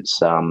guess it's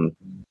from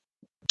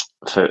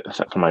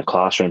a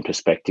classroom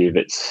perspective,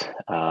 it's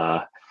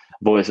I've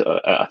always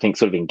I think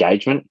sort of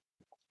engagement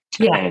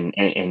and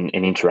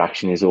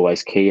interaction is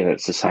always key, and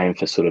it's the same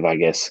for sort of, I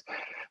guess,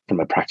 from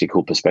a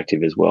practical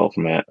perspective as well.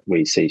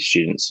 We see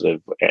students sort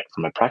of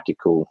from a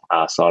practical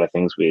side of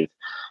things, with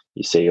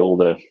you see all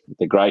the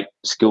great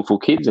skillful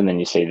kids, and then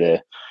you see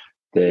the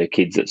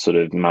kids that sort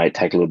of may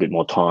take a little bit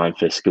more time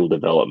for skill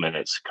development.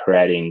 It's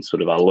creating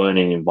sort of a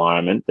learning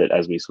environment that,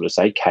 as we sort of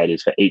say,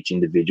 caters for each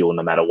individual,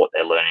 no matter what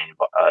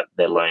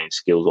their learning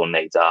skills or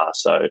needs are.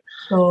 So,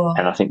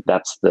 and I think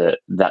that's the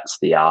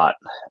art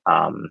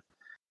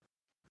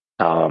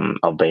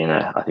of being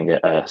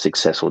a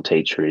successful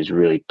teacher, is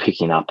really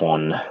picking up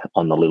on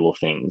the little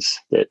things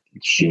that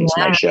students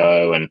may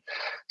show. And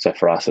so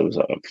for us, it was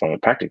from a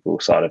practical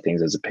side of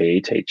things as a PE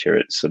teacher,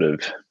 it's sort of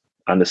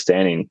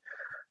understanding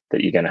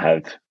that you're going to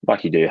have,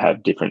 like you do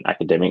have, different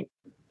academic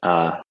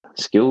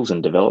skills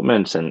and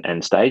developments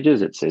and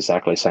stages. It's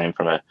exactly the same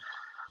from a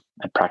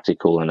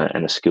practical and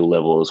a skill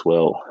level as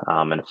well,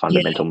 and a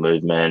fundamental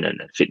movement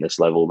and a fitness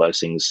level. Those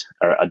things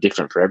are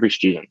different for every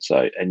student.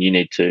 So, and you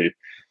need to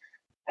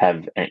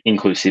have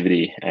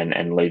inclusivity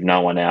and leave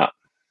no one out.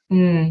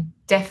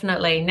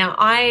 Definitely. Now,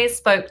 I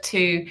spoke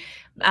to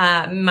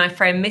my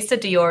friend Mr.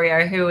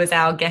 Diorio, who was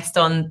our guest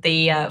on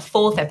the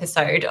fourth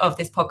episode of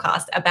this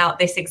podcast, about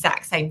this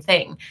exact same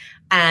thing.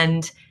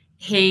 And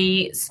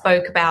he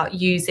spoke about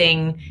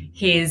using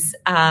his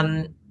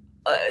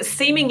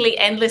seemingly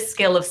endless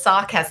skill of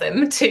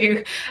sarcasm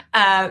to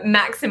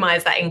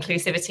maximize that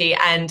inclusivity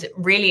and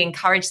really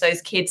encourage those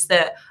kids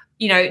that,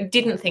 you know,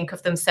 didn't think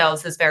of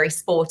themselves as very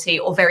sporty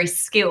or very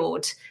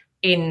skilled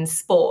in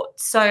sport.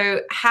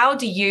 So how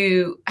would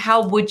you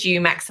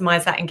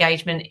maximize that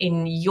engagement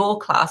in your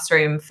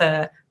classroom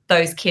for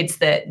those kids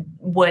that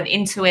weren't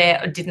into it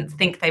or didn't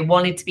think they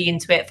wanted to be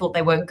into it, thought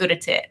they weren't good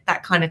at it,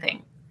 that kind of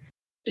thing?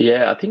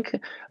 Yeah, I think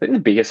the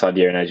biggest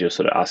idea, and as you're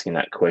sort of asking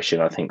that question,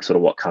 I think sort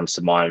of what comes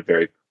to mind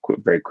very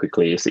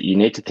quickly is that you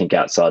need to think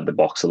outside the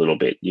box a little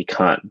bit. You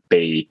can't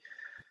be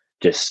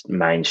just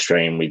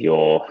mainstream with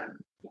your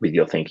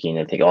thinking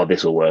and think, oh,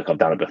 this will work, I've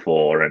done it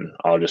before, and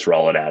I'll just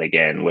roll it out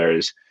again.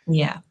 Whereas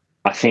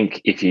I think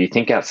if you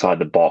think outside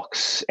the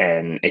box,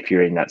 and if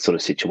you're in that sort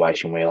of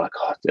situation where you're like,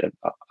 oh,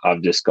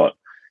 I've just got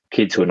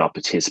kids who are not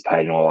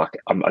participating, or like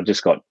I've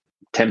just got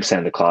 10%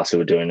 of the class who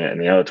are doing it and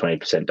the other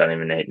 20% don't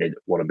even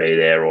want to be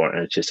there,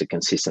 and it's just a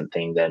consistent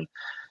thing, then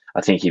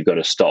I think you've got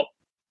to stop,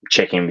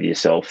 check in with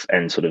yourself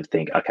and sort of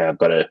think, okay, I've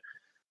got to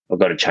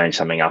change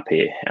something up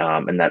here.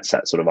 And that's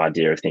that sort of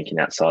idea of thinking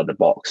outside the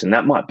box. And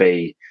that might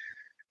be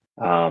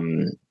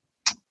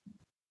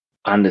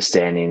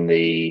understanding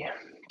the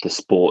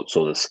sports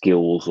or the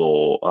skills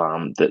or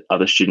that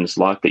other students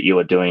like that you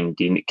are doing.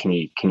 Can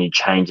you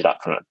change it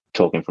up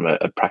talking from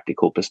a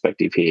practical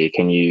perspective here?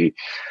 Can you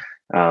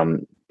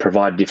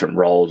provide different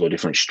roles or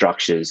different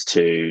structures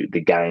to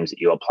the games that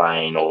you are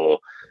playing, or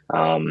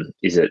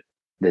is it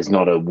there's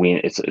not a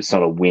win? It's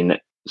not a win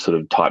sort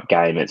of type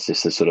game. It's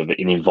just a sort of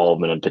an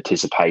involvement and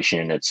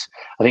participation.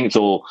 I think it's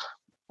all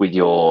with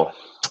your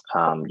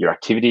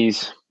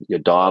activities, your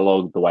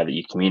dialogue, the way that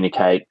you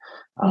communicate,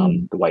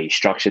 the way you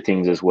structure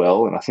things as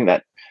well. And I think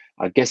that,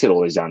 I guess, it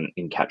all is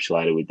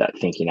encapsulated with that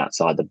thinking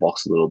outside the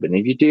box a little bit. And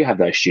if you do have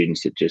those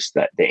students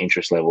that their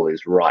interest level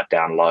is right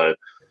down low,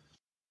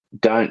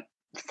 don't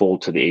fall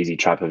to the easy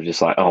trap of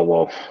just like,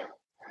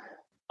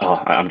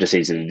 I'm just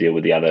easy to deal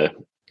with the other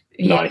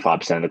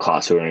 95% of the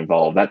class who are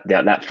involved. That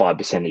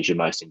 5% is your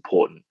most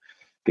important,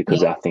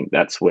 because I think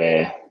that's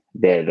where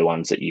they're the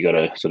ones that you got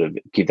to sort of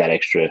give that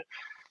extra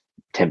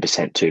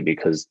 10% to,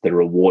 because the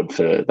reward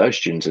for those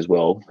students as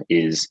well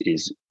is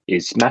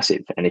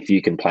massive. And if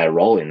you can play a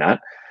role in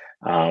that,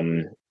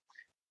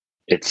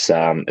 it's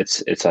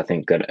I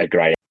think a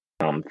great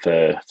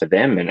for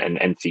them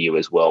and for you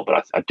as well.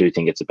 But I do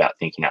think it's about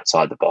thinking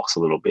outside the box a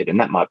little bit, and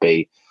that might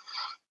be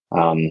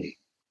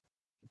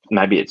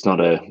maybe it's not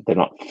they're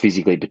not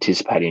physically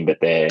participating, but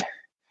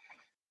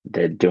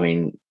they're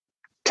doing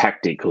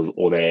tactic,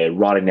 or they're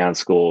writing down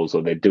scores,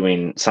 or they're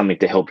doing something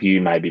to help you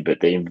maybe,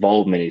 but the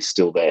involvement is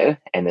still there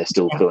and they're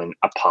still feeling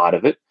a part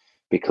of it,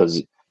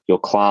 because your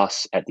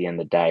class at the end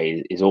of the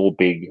day is all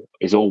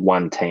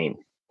one team.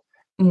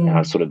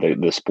 Sort of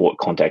the sport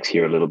contacts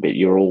here a little bit.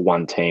 You're all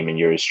one team and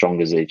you're as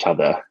strong as each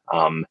other.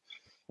 And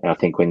I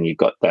think when you've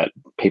got that,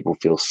 people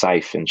feel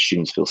safe and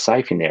students feel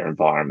safe in their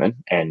environment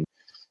and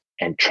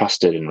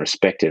trusted and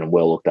respected and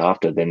well looked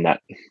after, then that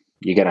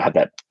you're going to have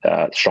that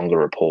stronger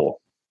rapport.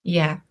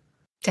 Yeah,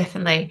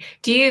 definitely.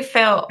 Do you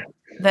feel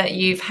that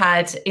you've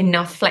had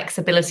enough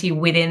flexibility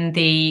within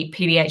the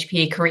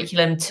PDHPE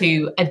curriculum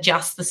to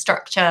adjust the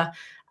structure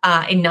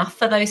enough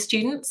for those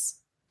students?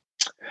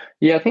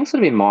 Yeah, I think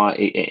sort of in my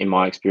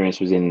experience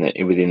was within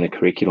the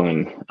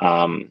curriculum,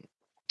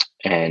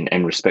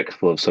 and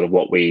respectful of sort of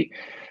what we're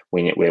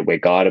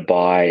guided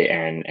by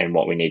and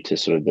what we need to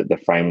sort of the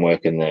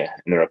framework and the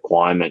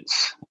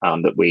requirements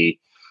that we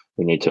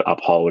need to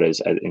uphold as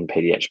in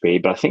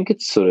PDHPE. But I think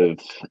it's sort of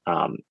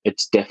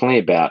it's definitely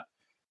about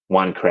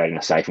creating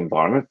a safe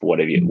environment for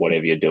whatever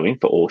you're doing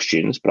for all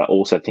students. But I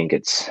also think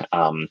it's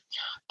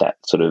that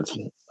sort of,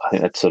 I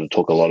think that sort of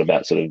talk a lot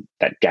about sort of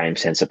that game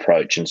sense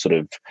approach and sort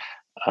of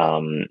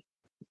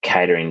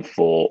catering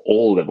for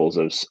all levels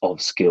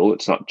of skill.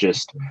 It's not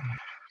just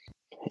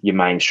your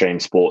mainstream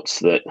sports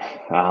that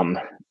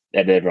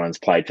everyone's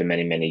played for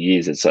many, many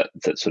years. It's that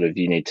sort of,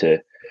 you need to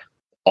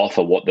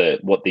offer what the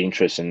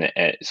interest and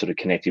sort of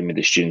connecting with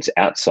the students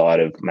outside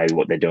of maybe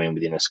what they're doing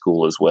within a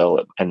school as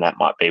well. And that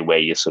might be where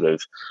you sort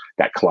of,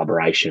 that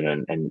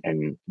collaboration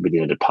and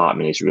within a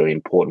department is really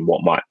important.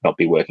 What might not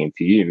be working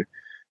for you,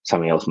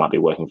 something else might be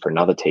working for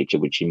another teacher,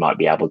 which you might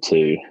be able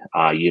to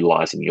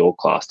utilize in your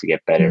class to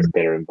get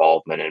better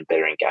involvement and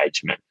better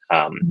engagement.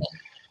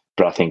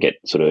 But I think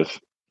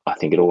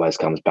it always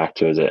comes back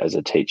to as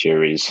a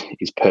teacher is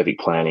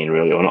perfect planning,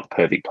 really, or not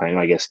perfect planning,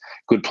 I guess,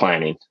 good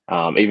planning.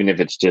 Even if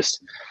it's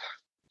just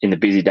in the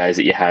busy days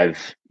that you have,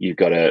 you've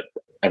got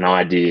an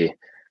idea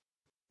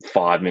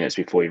 5 minutes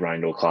before you run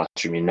into a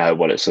classroom, you know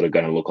what it's sort of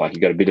going to look like.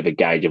 You've got a bit of a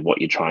gauge of what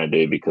you're trying to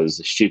do, because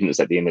the students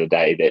at the end of the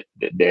day,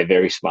 they're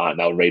very smart and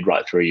they'll read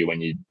right through you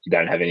when you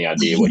don't have any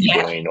idea what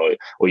you're doing,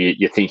 or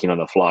you're thinking on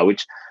the fly,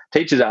 which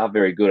teachers are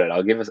very good at.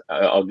 I'll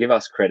give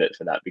us credit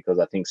for that, because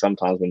I think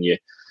sometimes when you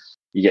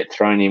get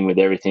thrown in with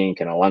everything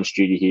and a lunch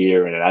duty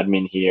here and an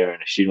admin here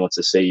and a student wants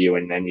to see you,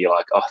 and then you're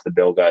like, oh, the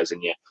bell goes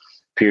and your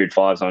period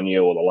 5's on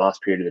you, or the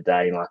last period of the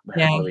day, and like, what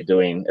are we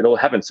doing? It all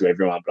happens to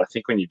everyone. But I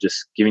think when you're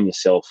just giving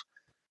yourself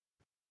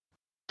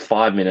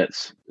 5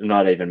 minutes,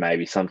 not even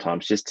maybe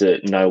sometimes, just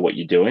to know what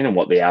you're doing and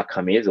what the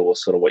outcome is, or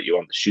sort of what you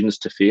want the students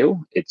to feel,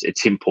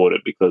 it's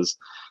important, because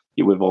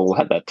we've all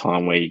had that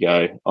time where you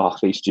go, oh,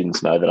 these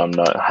students know that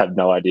I have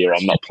no idea,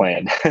 I'm not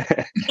planned.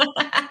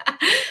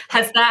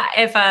 Has that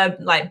ever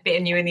like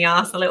bitten you in the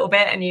arse a little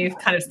bit, and you've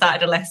kind of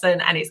started a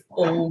lesson and it's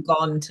all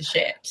gone to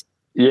shit?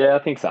 Yeah, I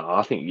think so.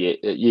 I think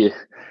you're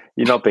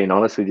not being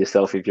honest with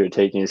yourself if you're a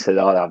teacher and you said,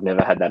 oh, I've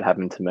never had that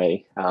happen to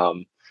me.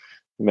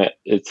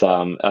 It's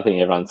I think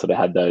everyone sort of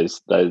had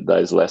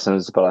those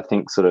lessons, but I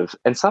think sort of,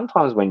 and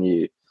sometimes when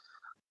you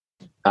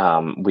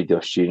with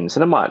your students,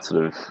 and it might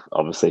sort of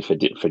obviously for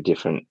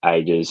different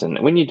ages, and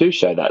when you do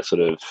show that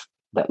sort of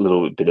that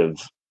little bit of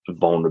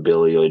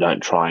vulnerability, or you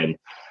don't try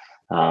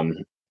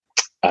and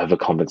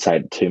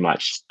overcompensate too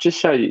much, just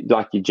show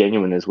like you're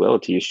genuine as well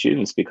to your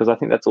students, because I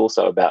think that's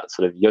also about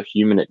sort of, you're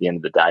human at the end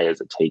of the day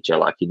as a teacher.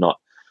 Like you're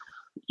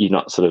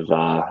not sort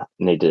of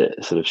need to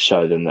sort of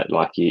show them that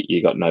like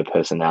you got no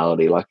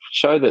personality. Like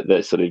show that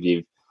they're sort of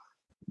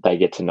they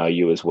get to know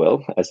you as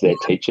well as their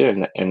teacher,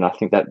 and I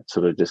think that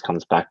sort of just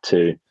comes back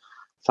to,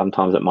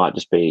 sometimes it might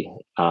just be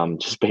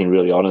just being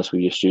really honest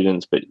with your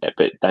students, but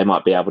they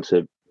might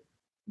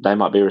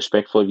be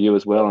respectful of you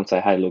as well, and say,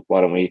 hey, look,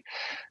 why don't we?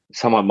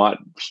 Someone might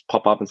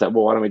pop up and say,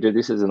 well, why don't we do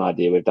this as an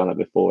idea? We've done it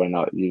before. And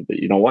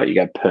you know what? You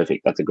go,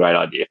 perfect. That's a great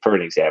idea, for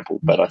an example.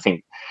 But I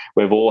think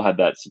we've all had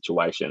that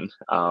situation.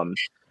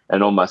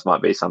 And almost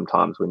might be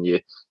sometimes when you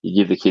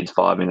give the kids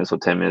 5 minutes or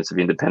 10 minutes of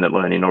independent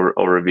learning or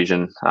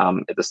revision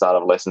at the start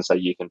of a lesson, so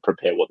you can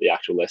prepare what the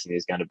actual lesson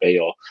is going to be,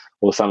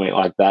 or something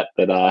like that.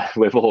 But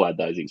we've all had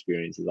those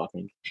experiences, I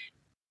think.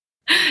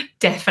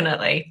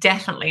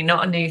 Definitely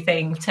not a new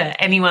thing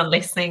to anyone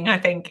listening, I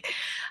think.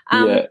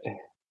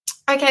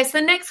 Okay, so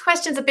the next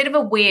question is a bit of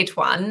a weird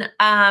one,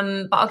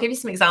 but I'll give you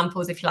some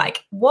examples if you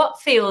like. What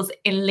feels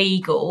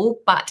illegal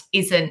but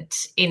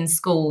isn't in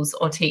schools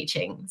or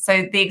teaching?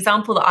 So the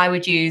example that I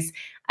would use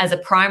as a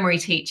primary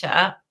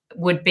teacher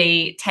would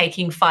be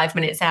taking 5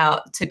 minutes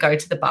out to go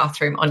to the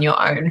bathroom on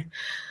your own.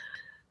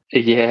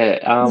 Yeah,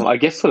 I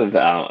guess sort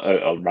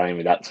of running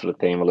with that sort of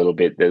theme a little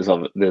bit. There's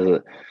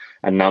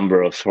a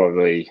number of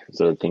probably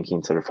sort of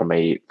thinking sort of from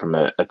a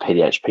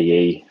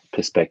PDHPE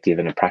perspective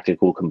and a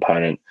practical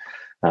component.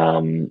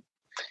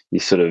 You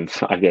sort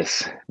of, I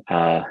guess,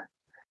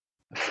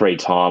 free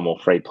time or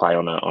free play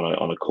on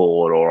a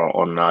court or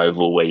on an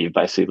oval, where you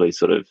basically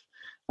sort of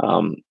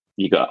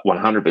you got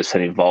 100%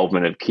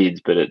 involvement of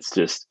kids, but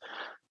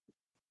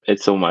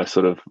it's almost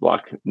sort of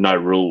like no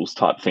rules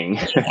type thing,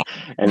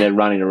 and they're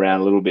running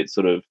around a little bit,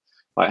 sort of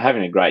like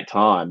having a great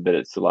time. But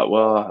it's like,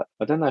 well,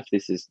 I don't know if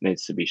this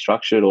needs to be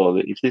structured, or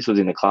if this was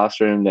in the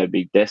classroom, there'd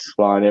be desks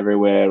flying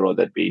everywhere, or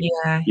there'd be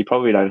you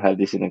probably don't have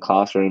this in the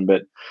classroom,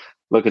 but.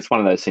 Look, it's one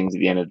of those things at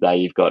the end of the day,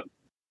 you've got,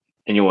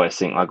 and you always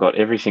think, I've got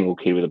every single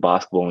kid with a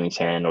basketball in his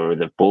hand or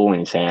with a ball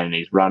in his hand, and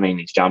he's running,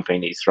 he's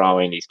jumping, he's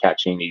throwing, he's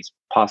catching, he's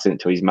passing it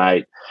to his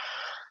mate.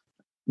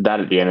 That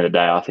at the end of the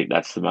day, I think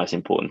that's the most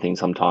important thing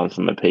sometimes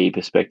from a PE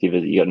perspective,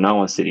 is you got no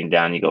one sitting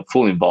down, you've got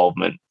full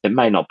involvement. It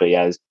may not be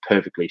as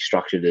perfectly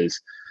structured as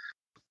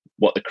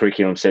what the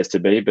curriculum says to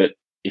be, but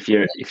if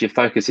your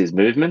focus is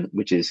movement,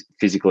 which is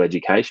physical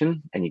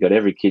education, and you've got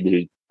every kid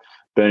who's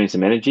burning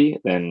some energy,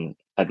 then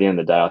at the end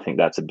of the day, I think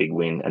that's a big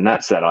win. And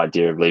that's that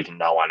idea of leaving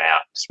no one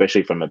out,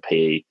 especially from a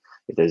PE,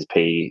 if there's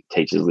PE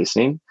teachers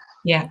listening.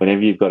 Yeah.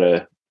 Whenever you've got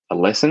a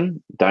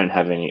lesson, don't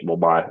have any,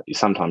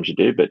 sometimes you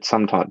do, but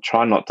sometimes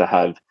try not to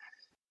have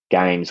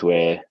games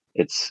where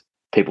it's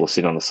people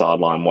sit on the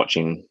sideline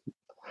watching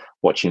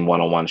watching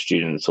one-on-one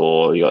students,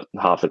 or you got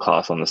half the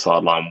class on the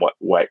sideline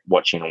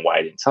watching and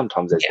waiting.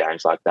 Sometimes there's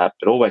games like that,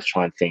 but always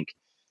try and think,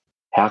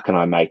 how can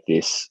I make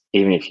this,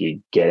 even if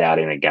you get out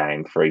in a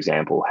game, for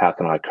example, how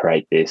can I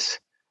create this,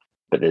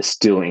 but there's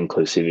still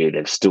inclusivity,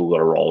 they've still got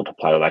a role to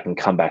play, or they can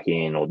come back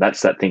in, or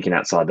that's that thinking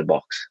outside the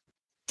box.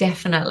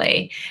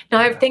 Definitely. No,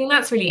 I think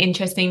that's really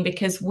interesting,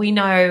 because we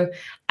know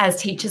as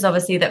teachers,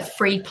 obviously, that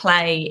free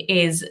play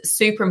is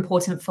super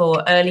important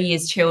for early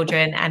years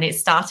children, and it's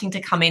starting to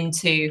come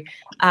into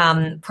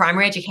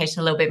primary education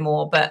a little bit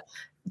more. But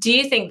do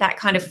you think that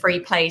kind of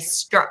free play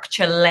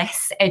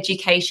structure-less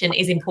education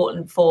is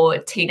important for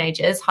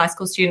teenagers, high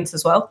school students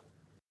as well?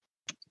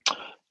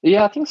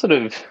 Yeah, I think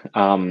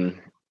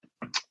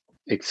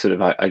it's sort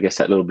of, I guess,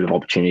 that little bit of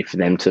opportunity for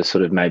them to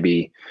sort of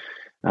maybe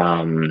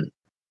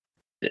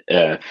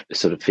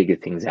sort of figure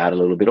things out a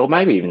little bit, or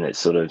maybe even it's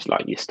sort of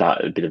like you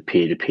start a bit of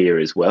peer-to-peer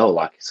as well,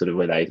 like sort of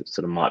where they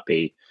sort of might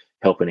be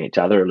helping each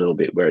other a little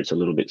bit, where it's a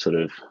little bit sort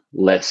of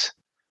less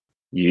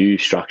you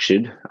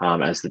structured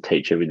as the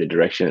teacher with the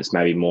direction. It's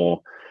maybe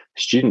more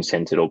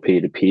student-centered or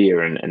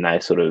peer-to-peer, and they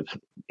sort of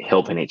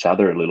helping each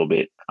other a little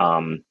bit.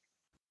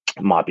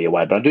 Might be a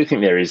way, but I do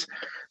think there is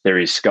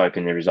scope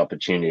and there is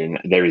opportunity and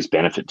there is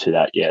benefit to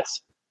that.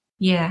 Yes.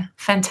 Yeah,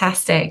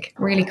 fantastic.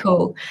 Really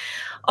cool.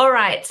 All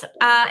right.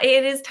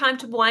 It is time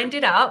to wind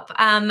it up.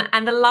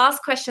 And the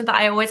last question that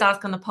I always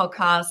ask on the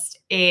podcast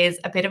is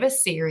a bit of a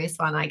serious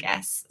one, I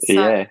guess.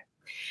 So,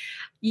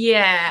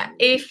 yeah.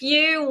 If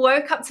you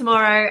woke up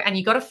tomorrow and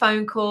you got a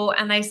phone call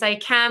and they say,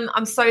 Cam,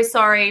 I'm so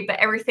sorry, but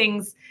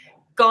everything's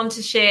gone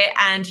to shit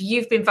and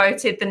you've been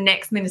voted the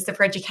next Minister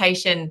for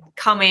Education,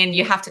 come in,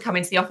 you have to come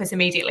into the office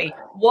immediately.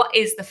 What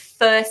is the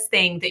first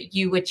thing that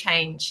you would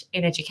change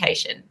in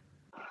education?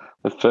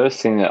 The first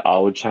thing that I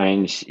would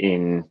change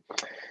in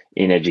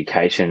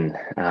education,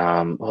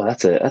 well,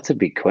 that's a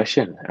big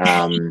question.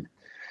 And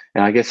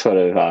I guess sort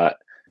of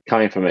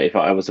coming from it, if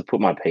I was to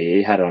put my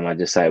PE hat on, I'd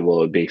just say, well,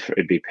 it'd be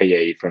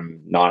PE from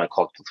 9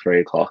 o'clock to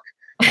 3 o'clock.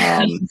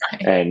 And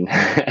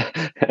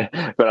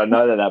but I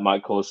know that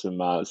might cause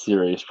some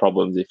serious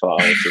problems if I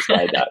was to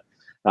say that.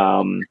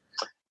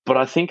 But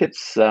I think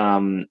it's,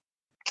 I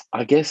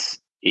guess,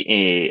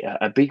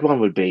 a big one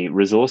would be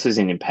resources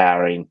in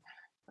empowering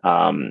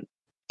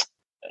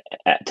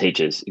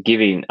teachers,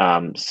 giving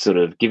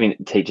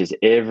teachers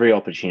every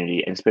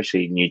opportunity, and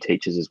especially new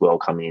teachers as well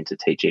coming into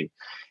teaching,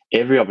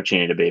 every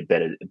opportunity to be a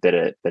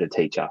better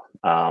teacher,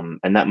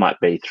 and that might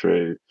be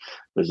through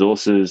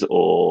resources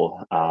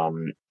or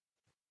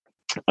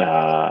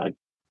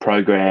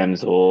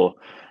programs,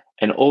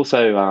 and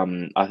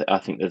also I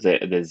think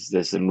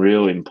there's some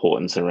real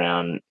importance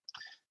around.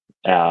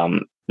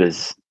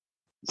 There's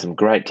some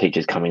great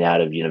teachers coming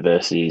out of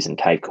universities and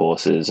take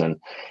courses and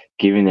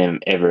giving them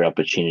every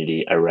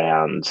opportunity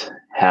around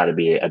how to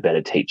be a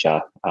better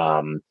teacher,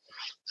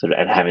 sort of,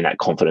 and having that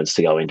confidence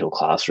to go into a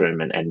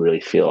classroom and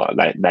really feel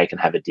like they can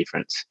have a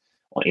difference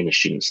in a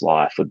student's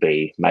life, would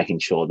be making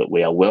sure that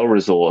we are well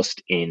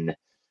resourced in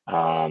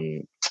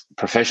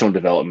professional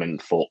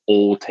development for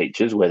all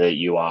teachers, whether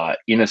you are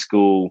in a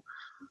school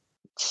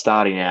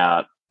starting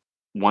out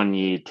 1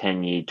 year,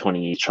 10 year,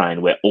 20 years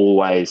trained. We're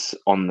always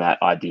on that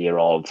idea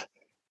of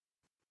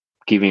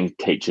giving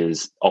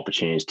teachers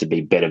opportunities to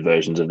be better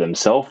versions of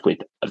themselves, with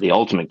the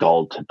ultimate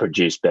goal to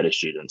produce better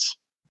students'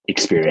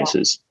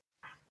 experiences.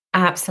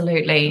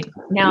 Absolutely.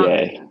 Now,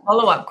 the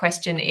follow-up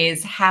question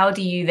is, how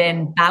do you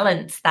then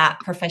balance that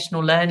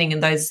professional learning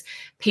and those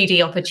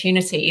PD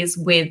opportunities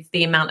with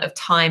the amount of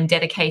time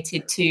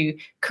dedicated to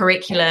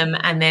curriculum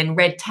and then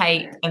red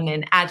tape and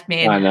then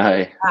admin? I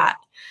know.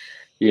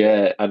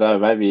 Yeah, I know.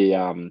 Maybe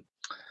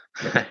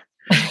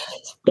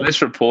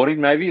less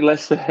reporting, maybe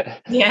less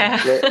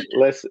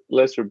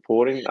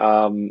reporting.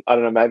 I don't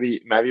know.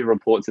 Maybe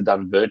reports are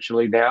done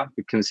virtually now,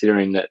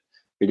 considering that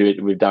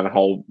we've done a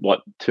whole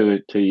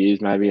 2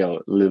 years, maybe, or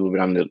a little bit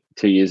under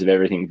 2 years of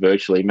everything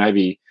virtually.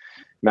 Maybe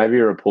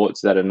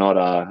reports that are not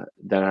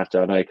don't have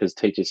to. I know, because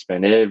teachers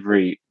spend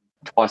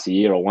twice a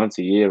year or once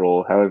a year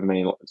or however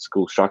many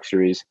school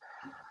structure is,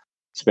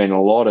 spend a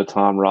lot of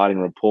time writing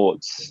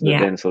reports that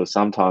then sort of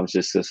sometimes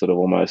just a sort of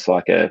almost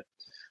like a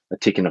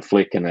tick and a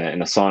flick and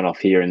a sign off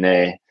here and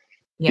there.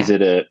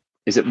 Yeah.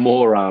 Is it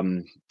more I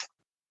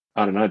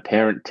don't know,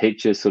 parent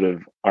teacher sort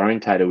of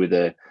orientated with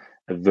a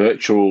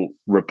virtual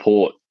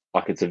report,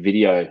 like it's a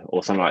video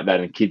or something like that,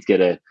 and kids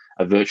get a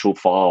virtual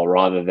file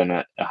rather than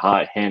a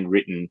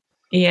handwritten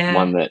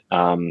one that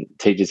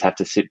teachers have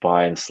to sit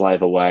by and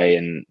slave away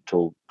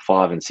until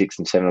 5 and 6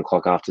 and 7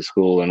 o'clock after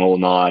school and all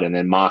night, and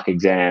then mark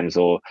exams?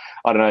 Or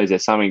I don't know, is there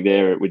something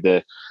there with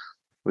the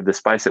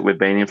space that we've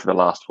been in for the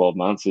last 12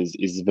 months?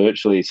 Is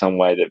virtually some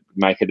way that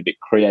make it a bit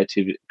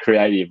creative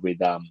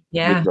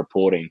with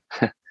reporting?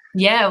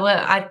 Yeah,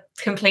 well, I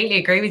completely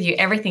agree with you.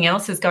 Everything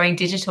else is going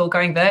digital,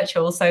 going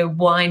virtual, so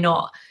why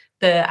not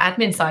the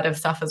admin side of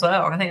stuff as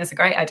well? I think that's a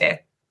great idea.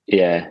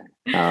 Yeah.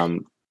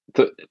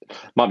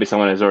 Might be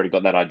someone who's already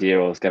got that idea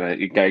or is going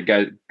to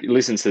go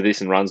listens to this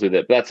and runs with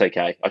it, but that's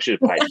okay. I should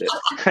have paid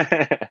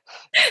it.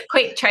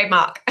 Quick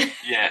trademark.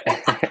 Yeah.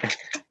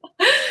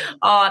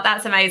 Oh,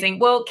 that's amazing.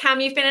 Well,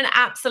 Cam, you've been an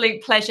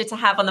absolute pleasure to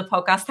have on the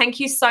podcast. Thank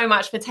you so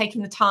much for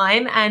taking the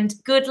time, and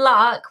good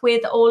luck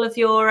with all of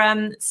your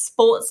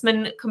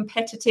sportsman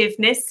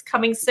competitiveness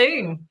coming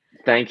soon.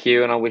 Thank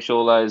you, and I wish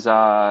all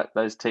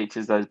those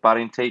teachers, those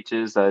budding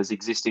teachers, those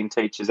existing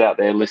teachers out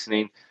there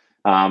listening,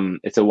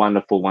 it's a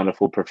wonderful,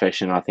 wonderful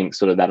profession. I think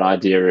sort of that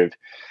idea of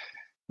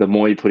the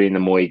more you put in, the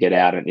more you get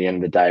out. At the end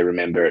of the day,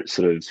 remember, it's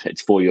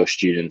for your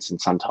students,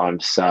 and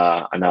sometimes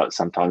I know it's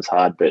sometimes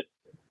hard, but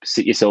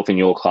sit yourself in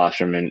your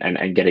classroom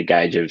and get a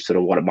gauge of sort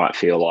of what it might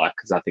feel like,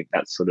 because I think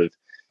that sort of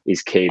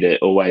is key, to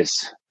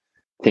always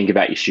think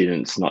about your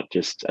students, not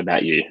just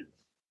about you.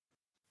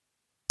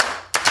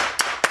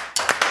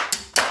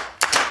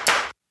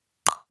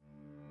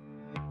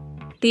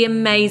 The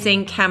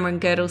amazing Cameron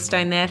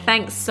Girdlestone there.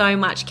 Thanks so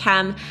much,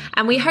 Cam.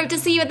 And we hope to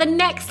see you at the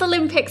next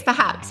Olympics,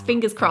 perhaps.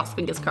 Fingers crossed,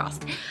 fingers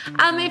crossed.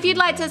 If you'd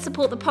like to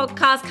support the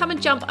podcast, come and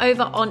jump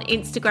over on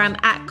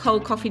Instagram at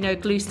Cold Coffee No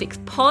Glue Sticks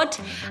Pod.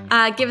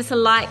 Give us a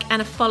like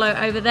and a follow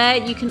over there.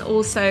 You can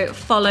also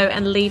follow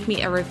and leave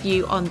me a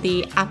review on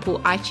the Apple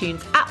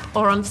iTunes app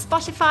or on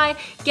Spotify.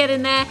 Get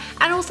in there.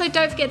 And also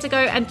don't forget to go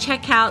and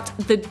check out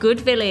The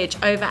Good Village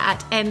over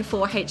at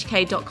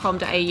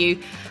n4hk.com.au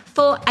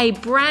for a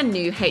brand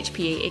new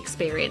HPE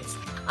experience.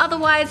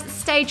 Otherwise,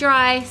 stay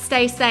dry,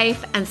 stay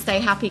safe, and stay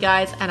happy,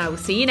 guys, and I will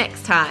see you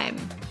next time.